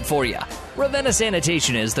care of it for you. Ravenna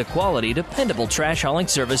Sanitation is the quality, dependable trash hauling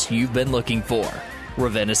service you've been looking for.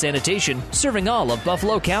 Ravenna Sanitation, serving all of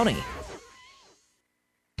Buffalo County.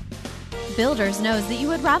 Builders knows that you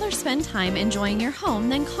would rather spend time enjoying your home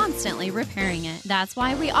than constantly repairing it. That's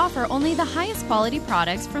why we offer only the highest quality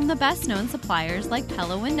products from the best known suppliers like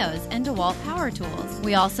Pella Windows and DeWalt Power Tools.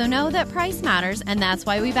 We also know that price matters, and that's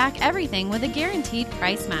why we back everything with a guaranteed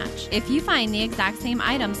price match. If you find the exact same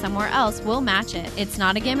item somewhere else, we'll match it. It's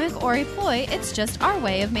not a gimmick or a ploy, it's just our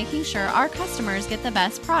way of making sure our customers get the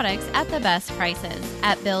best products at the best prices.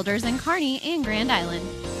 At Builders in Kearney and Grand Island.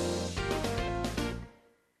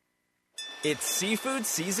 It's seafood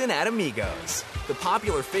season at Amigos. The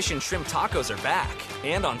popular fish and shrimp tacos are back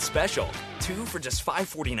and on special. 2 for just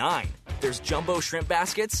 $5.49. There's jumbo shrimp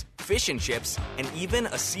baskets, fish and chips, and even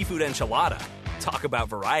a seafood enchilada. Talk about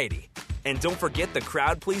variety. And don't forget the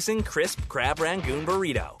crowd-pleasing crisp crab rangoon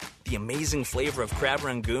burrito. The amazing flavor of crab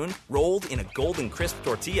rangoon rolled in a golden crisp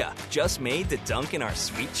tortilla just made to dunk in our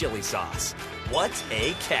sweet chili sauce. What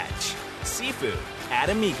a catch. Seafood at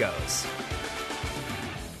Amigos.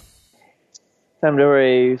 Time to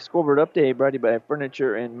a scoreboard update brought to you by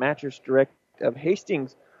Furniture and Mattress Direct of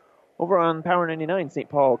Hastings. Over on Power 99, St.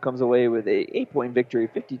 Paul comes away with a 8-point victory,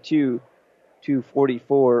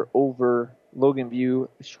 52-44 over Logan View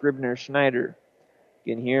Scribner Schneider.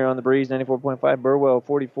 Again, here on the Breeze, 94.5, Burwell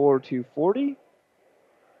 44-40.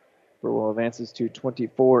 Burwell advances to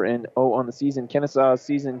 24-0 on the season. Kenesaw's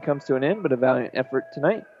season comes to an end, but a valiant effort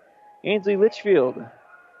tonight. Ainsley Litchfield,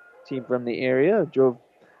 team from the area, drove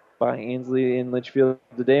by Ainsley in Litchfield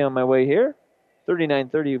today on my way here.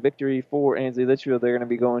 39-30 victory for Ainsley Litchfield. They're going to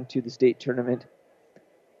be going to the state tournament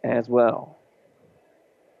as well.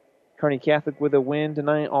 Kearney Catholic with a win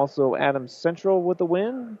tonight. Also Adams Central with a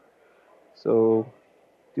win. So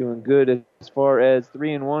doing good as far as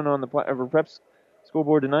 3-1 on the Platte River Preps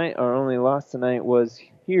scoreboard tonight. Our only loss tonight was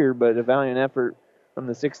here, but a valiant effort from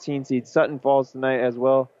the 16 seed Sutton Falls tonight as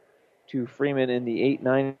well to Freeman in the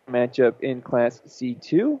 8-9 matchup in Class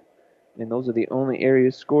C2. And those are the only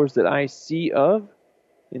area scores that I see of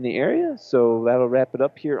in the area. So that'll wrap it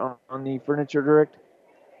up here on the Furniture Direct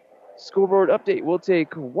scoreboard update. We'll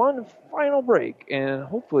take one final break, and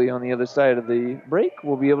hopefully on the other side of the break,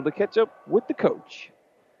 we'll be able to catch up with the coach.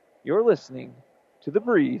 You're listening to The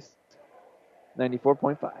Breeze,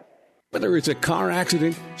 94.5. Whether it's a car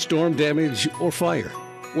accident, storm damage, or fire,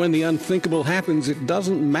 when the unthinkable happens, it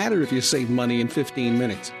doesn't matter if you save money in 15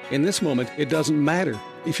 minutes. In this moment, it doesn't matter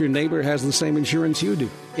if your neighbor has the same insurance you do.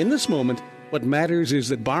 In this moment, what matters is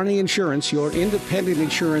that Barney Insurance, your independent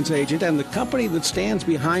insurance agent, and the company that stands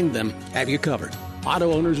behind them have you covered.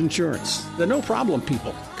 Auto Owners Insurance, the no-problem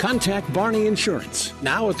people. Contact Barney Insurance,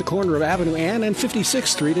 now at the corner of Avenue Ann and 56th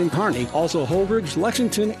Street in Kearney, also Holdridge,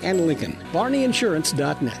 Lexington, and Lincoln.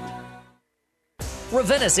 BarneyInsurance.net.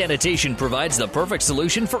 Ravenna Sanitation provides the perfect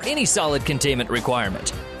solution for any solid containment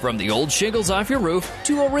requirement. From the old shingles off your roof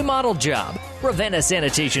to a remodel job, Ravenna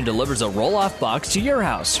Sanitation delivers a roll-off box to your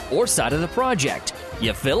house or side of the project.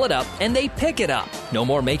 You fill it up and they pick it up. No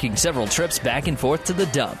more making several trips back and forth to the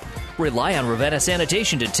dump. Rely on Ravenna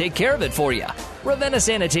Sanitation to take care of it for you. Ravenna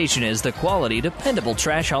Sanitation is the quality, dependable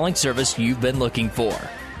trash hauling service you've been looking for.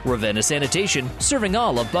 Ravenna Sanitation, serving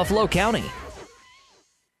all of Buffalo County.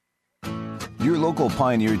 Your local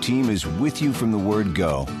Pioneer team is with you from the word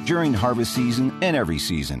go during harvest season and every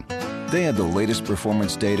season. They have the latest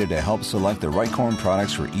performance data to help select the right corn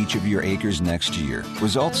products for each of your acres next year.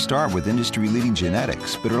 Results start with industry-leading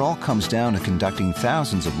genetics, but it all comes down to conducting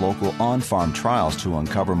thousands of local on-farm trials to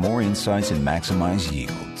uncover more insights and maximize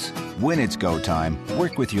yields. When it's go time,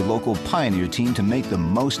 work with your local Pioneer team to make the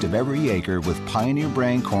most of every acre with Pioneer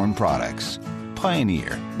brand corn products.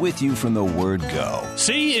 Pioneer, with you from the word go.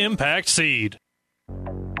 See Impact Seed.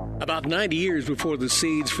 About 90 years before the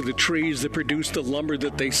seeds for the trees that produce the lumber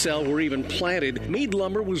that they sell were even planted, Mead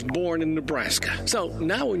Lumber was born in Nebraska. So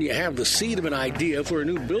now when you have the seed of an idea for a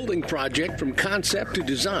new building project from concept to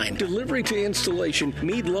design, delivery to installation,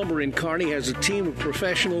 Mead Lumber in Kearney has a team of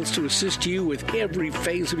professionals to assist you with every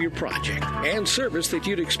phase of your project and service that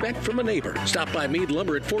you'd expect from a neighbor. Stop by Mead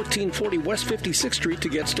Lumber at 1440 West 56th Street to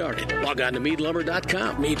get started. Log on to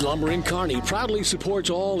meadlumber.com. Mead Lumber in Kearney proudly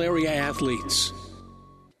supports all area athletes.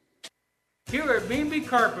 Here at B&B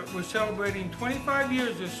Carpet, we're celebrating 25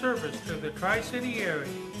 years of service to the Tri-City area.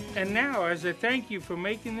 And now, as a thank you for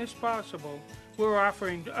making this possible, we're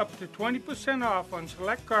offering up to 20% off on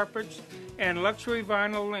select carpets and luxury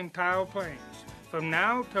vinyl and tile planks from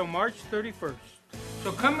now till March 31st.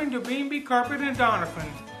 So come into B&B Carpet in Doniphan,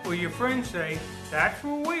 where your friends say, that's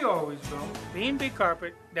where we always go. B&B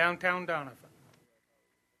Carpet, downtown Doniphan.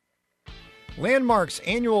 Landmark's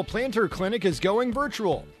annual planter clinic is going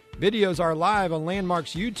virtual. Videos are live on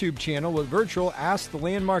Landmark's YouTube channel with virtual Ask the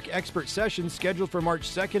Landmark Expert sessions scheduled for March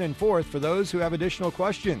 2nd and 4th for those who have additional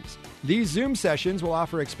questions. These Zoom sessions will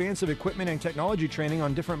offer expansive equipment and technology training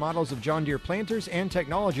on different models of John Deere planters and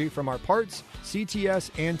technology from our parts,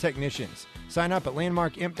 CTS, and technicians. Sign up at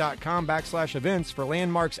landmarkimp.com/events for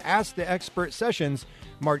Landmark's Ask the Expert sessions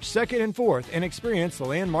March 2nd and 4th and experience the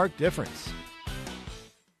Landmark difference.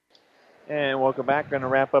 And welcome back. Going to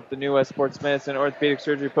wrap up the New West Sports Medicine Orthopedic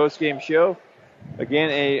Surgery postgame show. Again,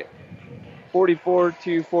 a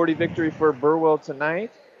 44-40 victory for Burwell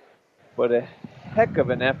tonight, but a heck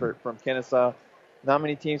of an effort from Kenesaw. Not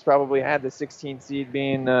many teams probably had the 16 seed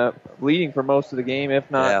being leading for most of the game, if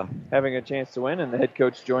not having a chance to win. And the head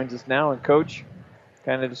coach joins us now. And Coach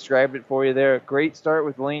kind of described it for you there. A great start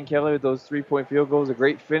with Lane Kelly with those 3-point field goals. A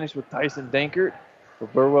great finish with Tyson Dankert.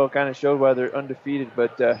 But Burwell kind of showed why they're undefeated,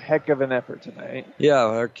 but a heck of an effort tonight. Yeah,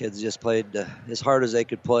 our kids just played as hard as they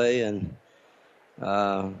could play, and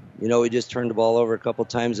We just turned the ball over a couple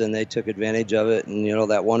times, and they took advantage of it. And,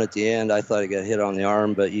 that one at the end, I thought it got hit on the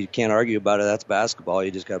arm, but you can't argue about it. That's basketball.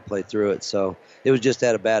 You just got to play through it. So it was just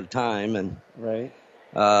at a bad time. And right.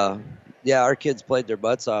 Our kids played their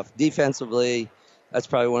butts off. Defensively, that's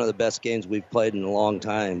probably one of the best games we've played in a long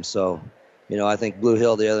time. So, I think Blue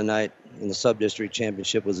Hill the other night in the sub-district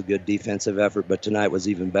championship was a good defensive effort, but tonight was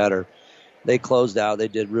even better. They closed out. They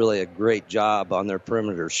did really a great job on their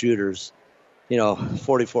perimeter shooters.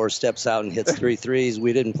 44 steps out and hits 3 threes.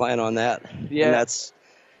 We didn't plan on that. Yeah. And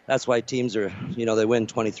that's why teams are, they win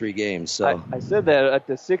 23 games. So I said that at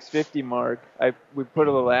the 6:50 mark. We put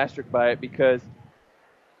a little asterisk by it because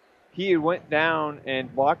he went down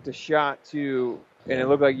and blocked a shot too, and it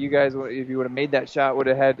looked like you guys, if you would have made that shot, would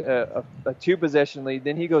have had a 2-possession lead.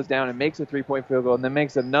 Then he goes down and makes a 3-point field goal and then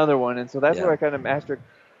makes another one. And so that's where I kind of asterisk.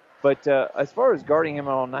 But as far as guarding him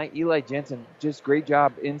all night, Eli Jensen, just great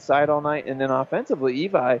job inside all night. And then offensively,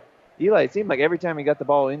 Eli, it seemed like every time he got the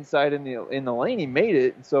ball inside in the lane, he made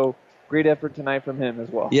it. And so great effort tonight from him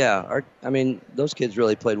as well. Yeah, those kids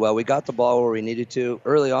really played well. We got the ball where we needed to.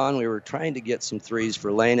 Early on, we were trying to get some threes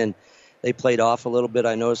for Lane, and they played off a little bit.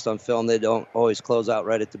 I noticed on film they don't always close out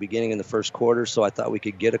right at the beginning in the first quarter, so I thought we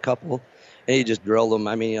could get a couple. And he just drilled them.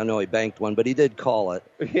 I know he banked one, but he did call it.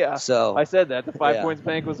 Yeah, so I said that. The 5 points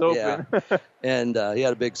bank was open. Yeah. And he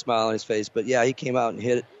had a big smile on his face. But, yeah, he came out and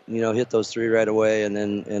hit those 3 right away. And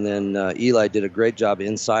then Eli did a great job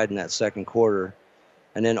inside in that second quarter.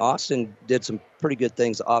 And then Austin did some pretty good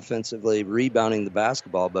things offensively, rebounding the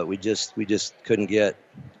basketball, but we just couldn't get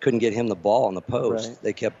him the ball on the post. Right.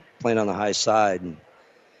 They kept playing on the high side, and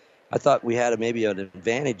I thought we had maybe an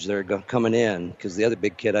advantage there coming in because the other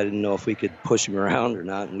big kid, I didn't know if we could push him around or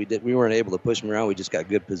not, and we weren't able to push him around. We just got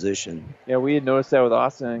good position. Yeah, we had noticed that with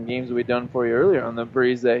Austin in games that we'd done for you earlier on the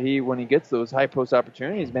Breeze that when he gets those high post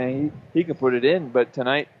opportunities, man, he can put it in. But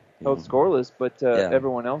tonight, held scoreless, but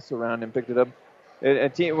everyone else around him picked it up. A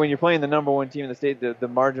team, when you're playing the number one team in the state, the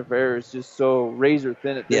margin for error is just so razor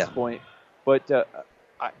thin at this point. But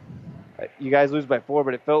you guys lose by 4,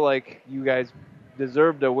 but it felt like you guys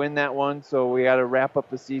deserved to win that one. So we got to wrap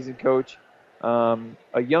up the season, Coach.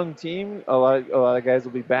 A young team, a lot of guys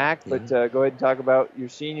will be back. But go ahead and talk about your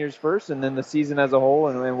seniors first, and then the season as a whole,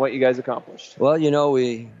 and what you guys accomplished. Well,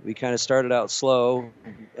 we kind of started out slow,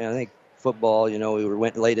 and I think football, we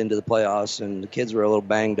went late into the playoffs, and the kids were a little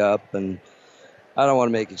banged up, and I don't want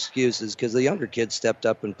to make excuses because the younger kids stepped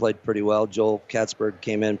up and played pretty well. Joel Katzberg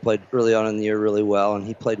came in, played early on in the year really well, and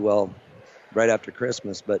he played well right after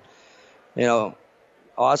Christmas. But,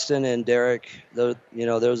 Austin and Derek,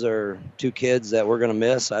 those are 2 kids that we're going to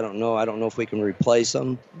miss. I don't know if we can replace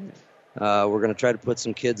them. We're going to try to put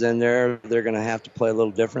some kids in there. They're going to have to play a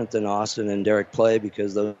little different than Austin and Derek play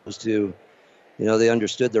because those 2, they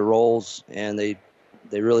understood their roles, and they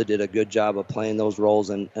really did a good job of playing those roles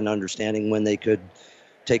and understanding when they could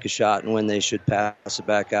take a shot and when they should pass it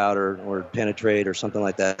back out or penetrate or something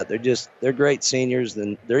like that. They're great seniors,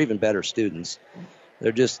 and they're even better students.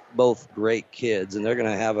 They're just both great kids, and they're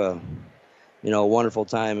going to have a wonderful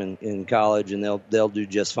time in college, and they'll do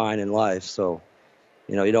just fine in life. So,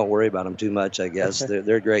 you don't worry about them too much, I guess.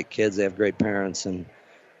 They're great kids. They have great parents. And,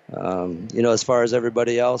 as far as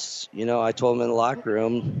everybody else, I told them in the locker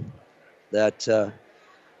room that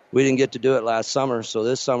we didn't get to do it last summer, so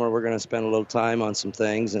this summer we're going to spend a little time on some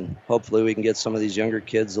things, and hopefully we can get some of these younger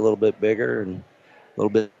kids a little bit bigger and a little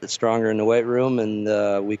bit stronger in the weight room,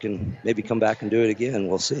 and we can maybe come back and do it again.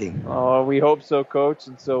 We'll see. Oh, we hope so, Coach,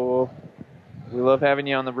 and so we love having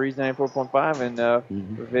you on the Breeze 94.5,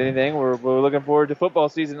 and if anything, we're looking forward to football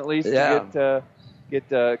season at least to get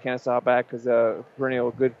Kenesaw back because a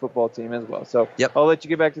perennial good football team as well. So I'll let you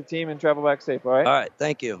get back to the team and travel back safe, all right? All right,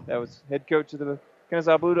 thank you. That was head coach of the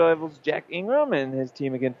Kenesaw Blue Devils, Jack Ingram, and his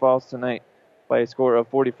team again falls tonight by a score of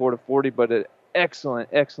 44-40, but an excellent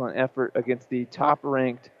effort against the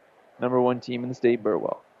top-ranked number 1 team in the state,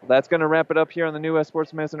 Burwell. That's going to wrap it up here on the New West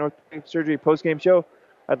Sports Medicine Orthopedic Surgery postgame show.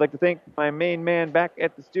 I'd like to thank my main man back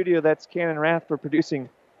at the studio, that's Cannon Rath, for producing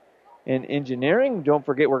and engineering. Don't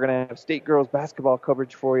forget, we're going to have state girls basketball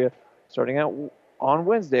coverage for you starting out on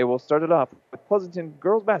Wednesday. We'll start it off with Pleasanton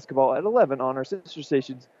girls basketball at 11 on our sister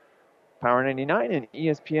stations, Power 99 and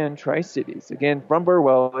ESPN Tri-Cities. Again, from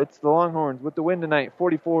Burwell, it's the Longhorns with the win tonight,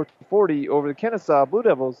 44-40 over the Kenesaw Blue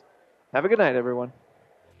Devils. Have a good night, everyone.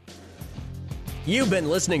 You've been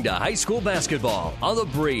listening to high school basketball on the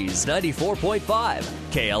Breeze 94.5,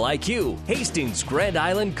 KLIQ, Hastings, Grand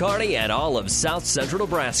Island, Kearney, and all of South Central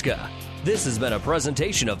Nebraska. This has been a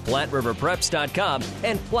presentation of PlatteRiverPreps.com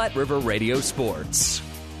and Platte River Radio Sports.